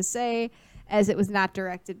going to say, as it was not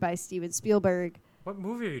directed by Steven Spielberg. What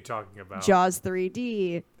movie are you talking about? Jaws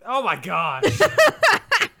 3D. Oh my gosh.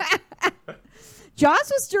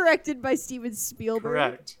 Jaws was directed by Steven Spielberg.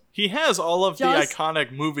 Correct. He has all of Jaws- the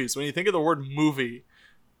iconic movies. When you think of the word movie,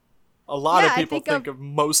 a lot of Yeah, I people think think of- of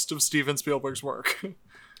most of Steven Spielberg's work.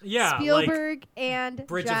 Yeah, Spielberg and like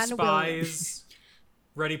Bridge John of Williams. Spies,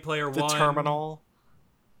 Ready Player The One, Terminal.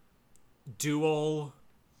 Duel,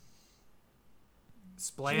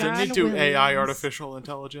 Splendid. Didn't he John do AI, Williams. artificial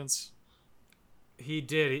intelligence? He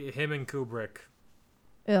did. Him and Kubrick.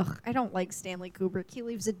 Ugh, I don't like Stanley Kubrick. He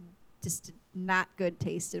leaves a just not good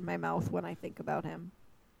taste in my mouth when I think about him.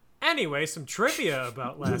 Anyway, some trivia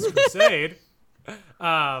about Last Crusade.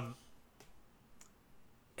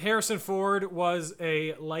 Harrison Ford was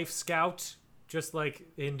a Life Scout, just like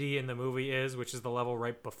Indy in the movie is, which is the level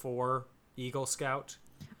right before Eagle Scout.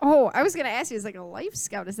 Oh, I was gonna ask you, is like a Life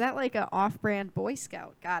Scout? Is that like an off-brand Boy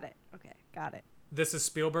Scout? Got it. Okay, got it. This is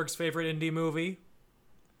Spielberg's favorite Indy movie.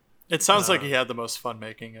 It sounds like he had the most fun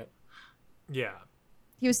making it. Yeah.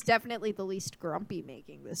 He was definitely the least grumpy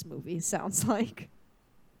making this movie. Sounds like.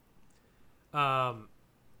 In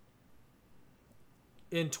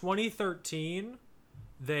 2013,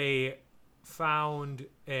 they found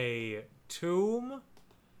a tomb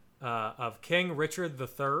of King Richard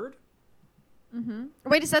III.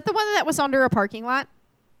 Wait, is that the one that was under a parking lot?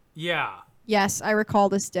 Yeah. Yes, I recall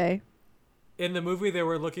this day. In the movie, they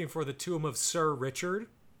were looking for the tomb of Sir Richard,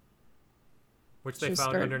 which they Just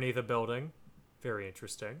found start- underneath a building. Very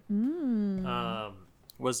interesting.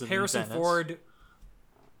 Was it in Harrison Venice? Ford.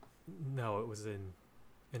 No, it was in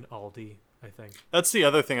Aldi, I think. That's the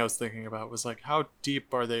other thing I was thinking about, was like, how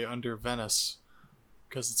deep are they under Venice?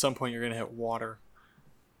 Because at some point you're going to hit water.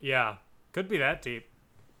 Yeah, could be that deep.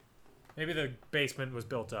 Maybe the basement was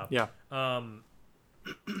built up. Yeah.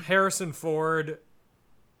 Harrison Ford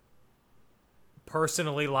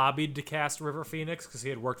personally lobbied to cast River Phoenix because he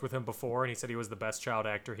had worked with him before, and he said he was the best child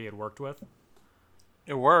actor he had worked with.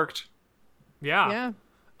 It worked. Yeah. Yeah.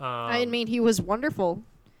 I mean, he was wonderful.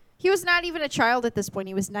 He was not even a child at this point.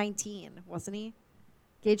 He was 19, wasn't he?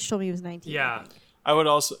 Gage told me he was 19. I Yeah. think. I would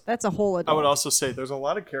also That's a whole adult. I would also say there's a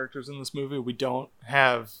lot of characters in this movie we don't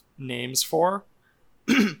have names for,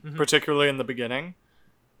 particularly in the beginning,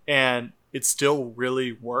 and it still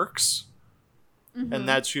really works. And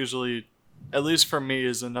that's usually, at least for me,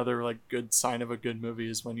 is another like good sign of a good movie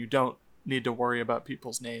is when you don't need to worry about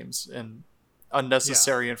people's names and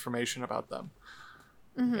unnecessary information about them.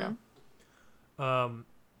 Yeah.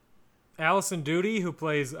 Allison Doody, who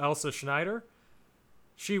plays Elsa Schneider,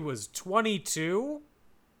 she was 22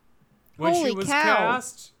 when Holy she was cow.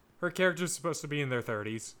 cast. Her character's supposed to be in their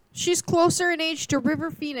 30s. She's closer in age to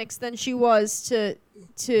River Phoenix than she was to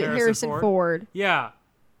Harrison Ford. Yeah,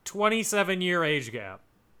 27-year age gap.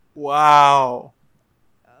 Wow.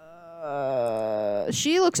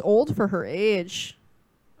 She looks old for her age.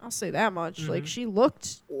 I'll say that much. Like, she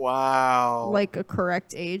looked Wow. like a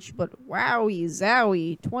correct age, but wowie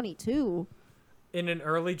zowie, 22. In an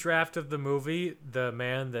early draft of the movie, the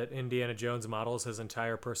man that Indiana Jones models his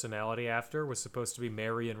entire personality after was supposed to be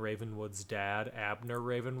Marion Ravenwood's dad, Abner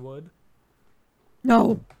Ravenwood.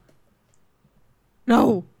 No.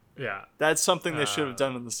 Yeah. That's something they should have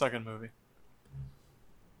done in the second movie.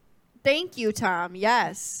 Thank you, Tom.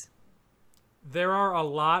 Yes. There are a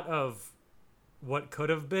lot of what could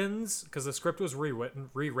have beens, because the script was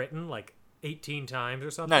rewritten like 18 times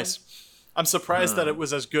or something. Nice. I'm surprised that it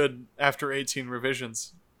was as good after 18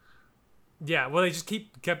 revisions. Yeah, well, they just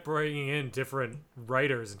kept bringing in different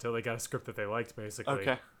writers until they got a script that they liked, basically.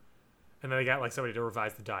 Okay. And then they got like somebody to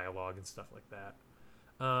revise the dialogue and stuff like that.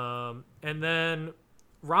 And then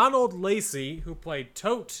Ronald Lacey, who played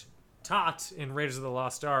Tot in Raiders of the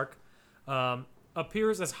Lost Ark,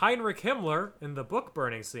 appears as Heinrich Himmler in the book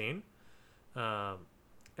burning scene. And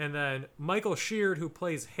then Michael Sheard, who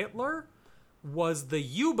plays Hitler, was the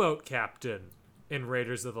U-boat captain in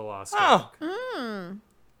Raiders of the Lost Ark. And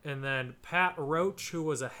then Pat Roach, who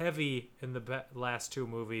was a heavy in the last two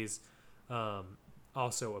movies,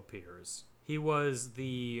 also appears. He was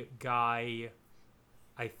the guy,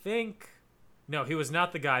 I think... No, he was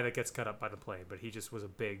not the guy that gets cut up by the plane, but he just was a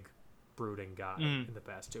big, brooding guy in the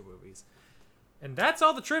past two movies. And that's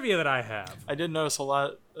all the trivia that I have. I did notice a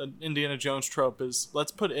lot. An Indiana Jones trope is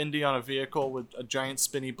let's put Indy on a vehicle with a giant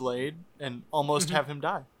spinny blade and almost have him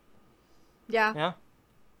die. Yeah.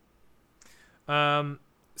 Yeah.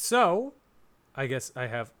 So, I guess I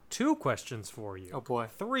have 2 questions for you. Oh boy.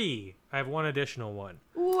 3. I have one additional one.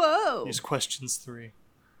 Whoa. Use questions 3.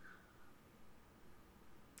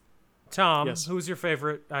 Tom, Yes. who's your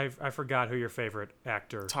favorite? I forgot who your favorite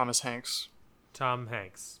actor. Thomas Hanks. Tom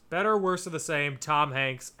Hanks. Better, worse, or the same? Tom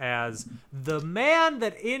Hanks as the man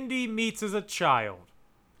that Indy meets as a child.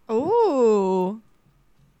 Ooh.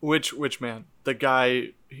 Which man? The guy.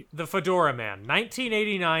 The Fedora Man.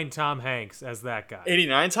 1989 Tom Hanks as that guy.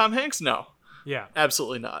 89 Tom Hanks? No, Yeah.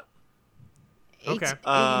 absolutely not. Okay.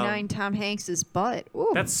 89 Tom Hanks's butt.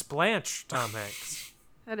 Ooh. That's Splanch Tom Hanks.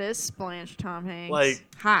 That is Splanch Tom Hanks.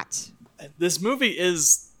 Like- hot. This movie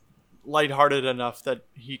is lighthearted enough that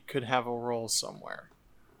he could have a role somewhere.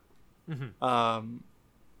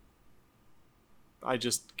 I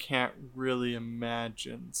just can't really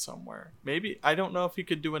imagine somewhere. Maybe, I don't know if he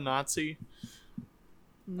could do a Nazi.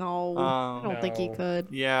 No, I don't think he No. could.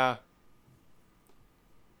 Yeah,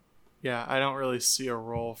 I don't really see a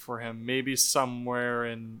role for him. Maybe somewhere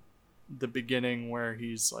in the beginning where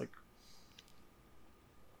he's like,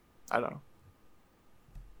 I don't know.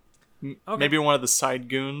 Okay. Maybe one of the side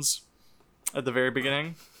goons at the very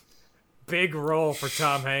beginning. Big role for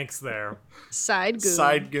Tom Hanks there. Side goon.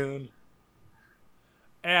 Side goon.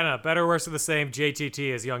 Anna, better, worse, or the same?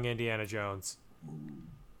 JTT as young Indiana Jones.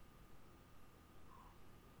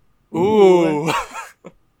 Ooh.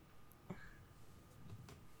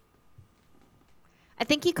 I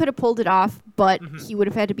think he could have pulled it off, but he would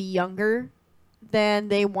have had to be younger than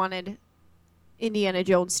they wanted Indiana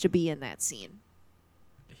Jones to be in that scene.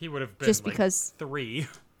 He would have been Just like because- 3.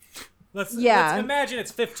 Let's Yeah. imagine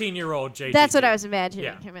it's 15-year-old JTT. That's what I was imagining.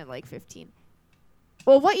 Yeah. Him at like 15.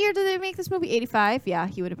 Well, what year did they make this movie? 85? Yeah,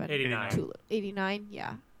 he would have been 89. 89?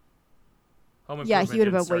 Yeah. Home Yeah, he Improvement would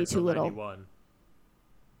have didn't been way start too till little. 91.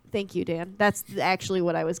 Thank you, Dan. That's actually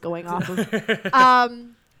what I was going off of.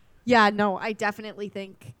 Yeah, no, I definitely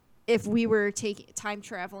think if we were time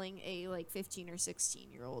traveling a like 15 or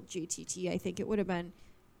 16-year-old JTT, I think it would have been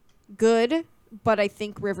good, but I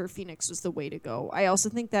think River Phoenix was the way to go. I also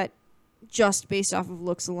think that just based off of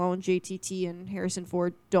looks alone, JTT and Harrison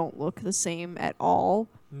Ford don't look the same at all.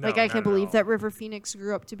 No, like, I not can at believe all. that River Phoenix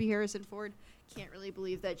grew up to be Harrison Ford. Can't really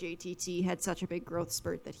believe that JTT had such a big growth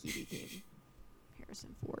spurt that he became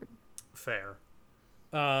Harrison Ford. Fair.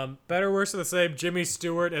 Better, worse, or the same? Jimmy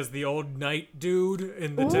Stewart as the old knight dude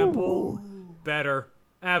in the temple. better.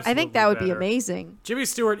 Absolutely I think that would be better. amazing. Jimmy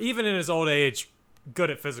Stewart, even in his old age, good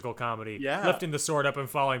at physical comedy. Yeah. Lifting the sword up and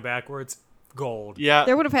falling backwards, gold. Yeah.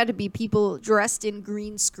 There would have had to be people dressed in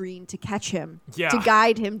green screen to catch him, Yeah. to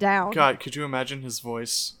guide him down. God, could you imagine his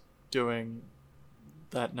voice doing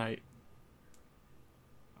that night?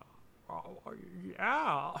 Oh,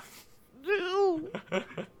 yeah.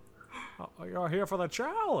 You're here for the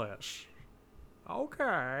chalice.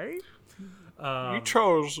 Okay. You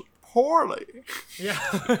chose poorly. Yeah.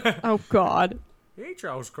 Oh, God. He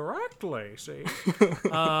chose correctly, see?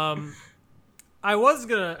 The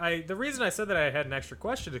reason I said that I had an extra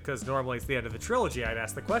question is because normally it's the end of the trilogy, I'd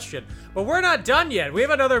ask the question. But we're not done yet. We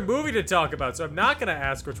have another movie to talk about, so I'm not going to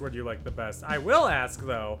ask which one you like the best. I will ask,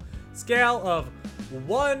 though, scale of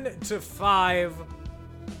 1 to 5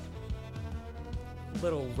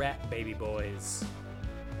 little rat baby boys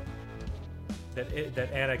that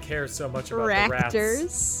Anna cares so much about. The rats.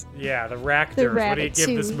 Raptors. Yeah, the Raptors. The What do you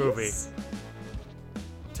give this Ratatouilles. movie?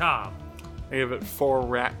 Tom. I give it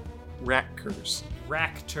 4 Rackers.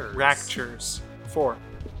 Raptors. Raptures. 4.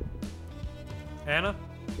 Anna?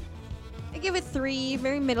 I give it 3.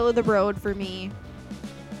 Very middle of the road for me.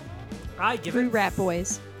 I give 3 it rat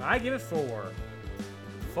boys. I give it 4.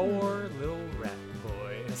 4 little rat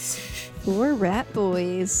boys. 4 rat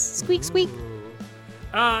boys. Squeak, squeak.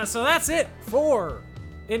 So that's it for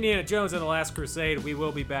Indiana Jones and the Last Crusade. We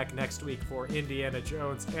will be back next week for Indiana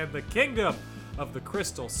Jones and the Kingdom of the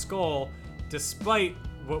Crystal Skull, despite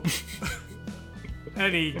what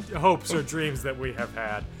any hopes or dreams that we have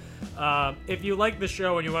had. If you like the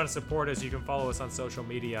show and you want to support us, you can follow us on social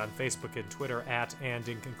media on Facebook and Twitter @and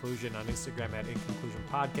in conclusion, on Instagram @in conclusion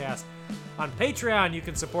podcast. On Patreon, you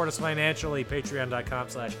can support us financially,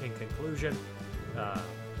 patreon.com/in conclusion.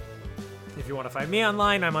 If you want to find me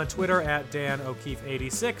online, I'm on Twitter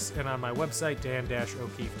 @DanO'Keefe86 and on my website,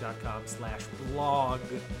 dan-o'keefe.com/blog.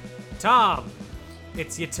 Tom,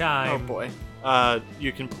 it's your Oh time. boy.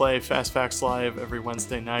 You can play Fast Facts Live every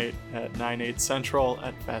Wednesday night at 9/8 Central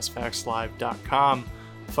at fastfactslive.com.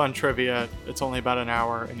 Fun trivia. It's only about an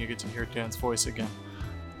hour, and you get to hear Dan's voice again.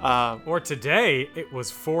 Or today, it was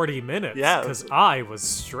 40 minutes. Yeah. Because I was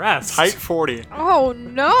stressed. Tight 40. Oh,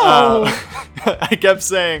 no. I kept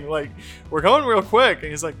saying, like, we're going real quick. And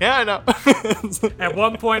he's like, yeah, I know. At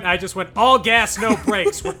one point, I just went, all gas, no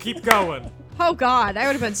brakes. We'll keep going. Oh, God. I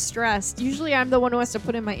would have been stressed. Usually I'm the one who has to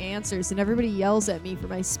put in my answers, and everybody yells at me for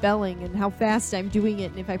my spelling and how fast I'm doing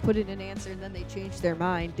it. And if I put in an answer and then they change their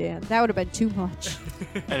mind, Dan, that would have been too much.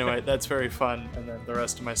 Anyway, that's very fun. And then the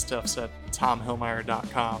rest of my stuff's at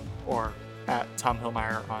tomhillmeyer.com or at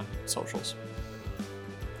tomhillmeyer on socials.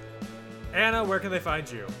 Anna, where can they find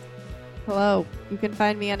you? Hello. You can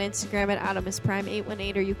find me on Instagram at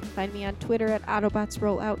AutomusPrime818, or you can find me on Twitter at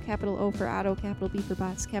AutobotsRollOut, capital O for Auto, capital B for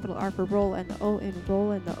Bots, capital R for Roll, and the O in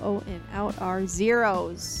Roll and the O in Out are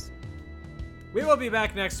zeros. We will be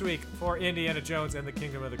back next week for Indiana Jones and the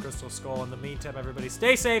Kingdom of the Crystal Skull. In the meantime, everybody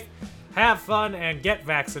stay safe, have fun, and get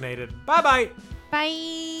vaccinated. Bye-bye. Bye.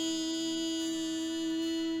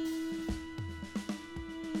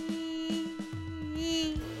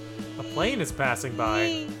 A plane is passing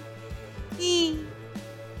by.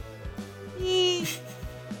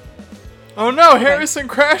 Oh no, Harrison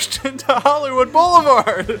crashed into Hollywood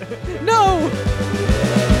Boulevard! No!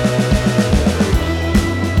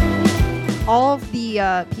 All of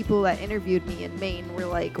the people that interviewed me in Maine were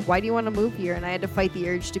like, why do you want to move here? And I had to fight the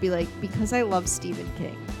urge to be like, because I love Stephen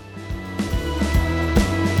King.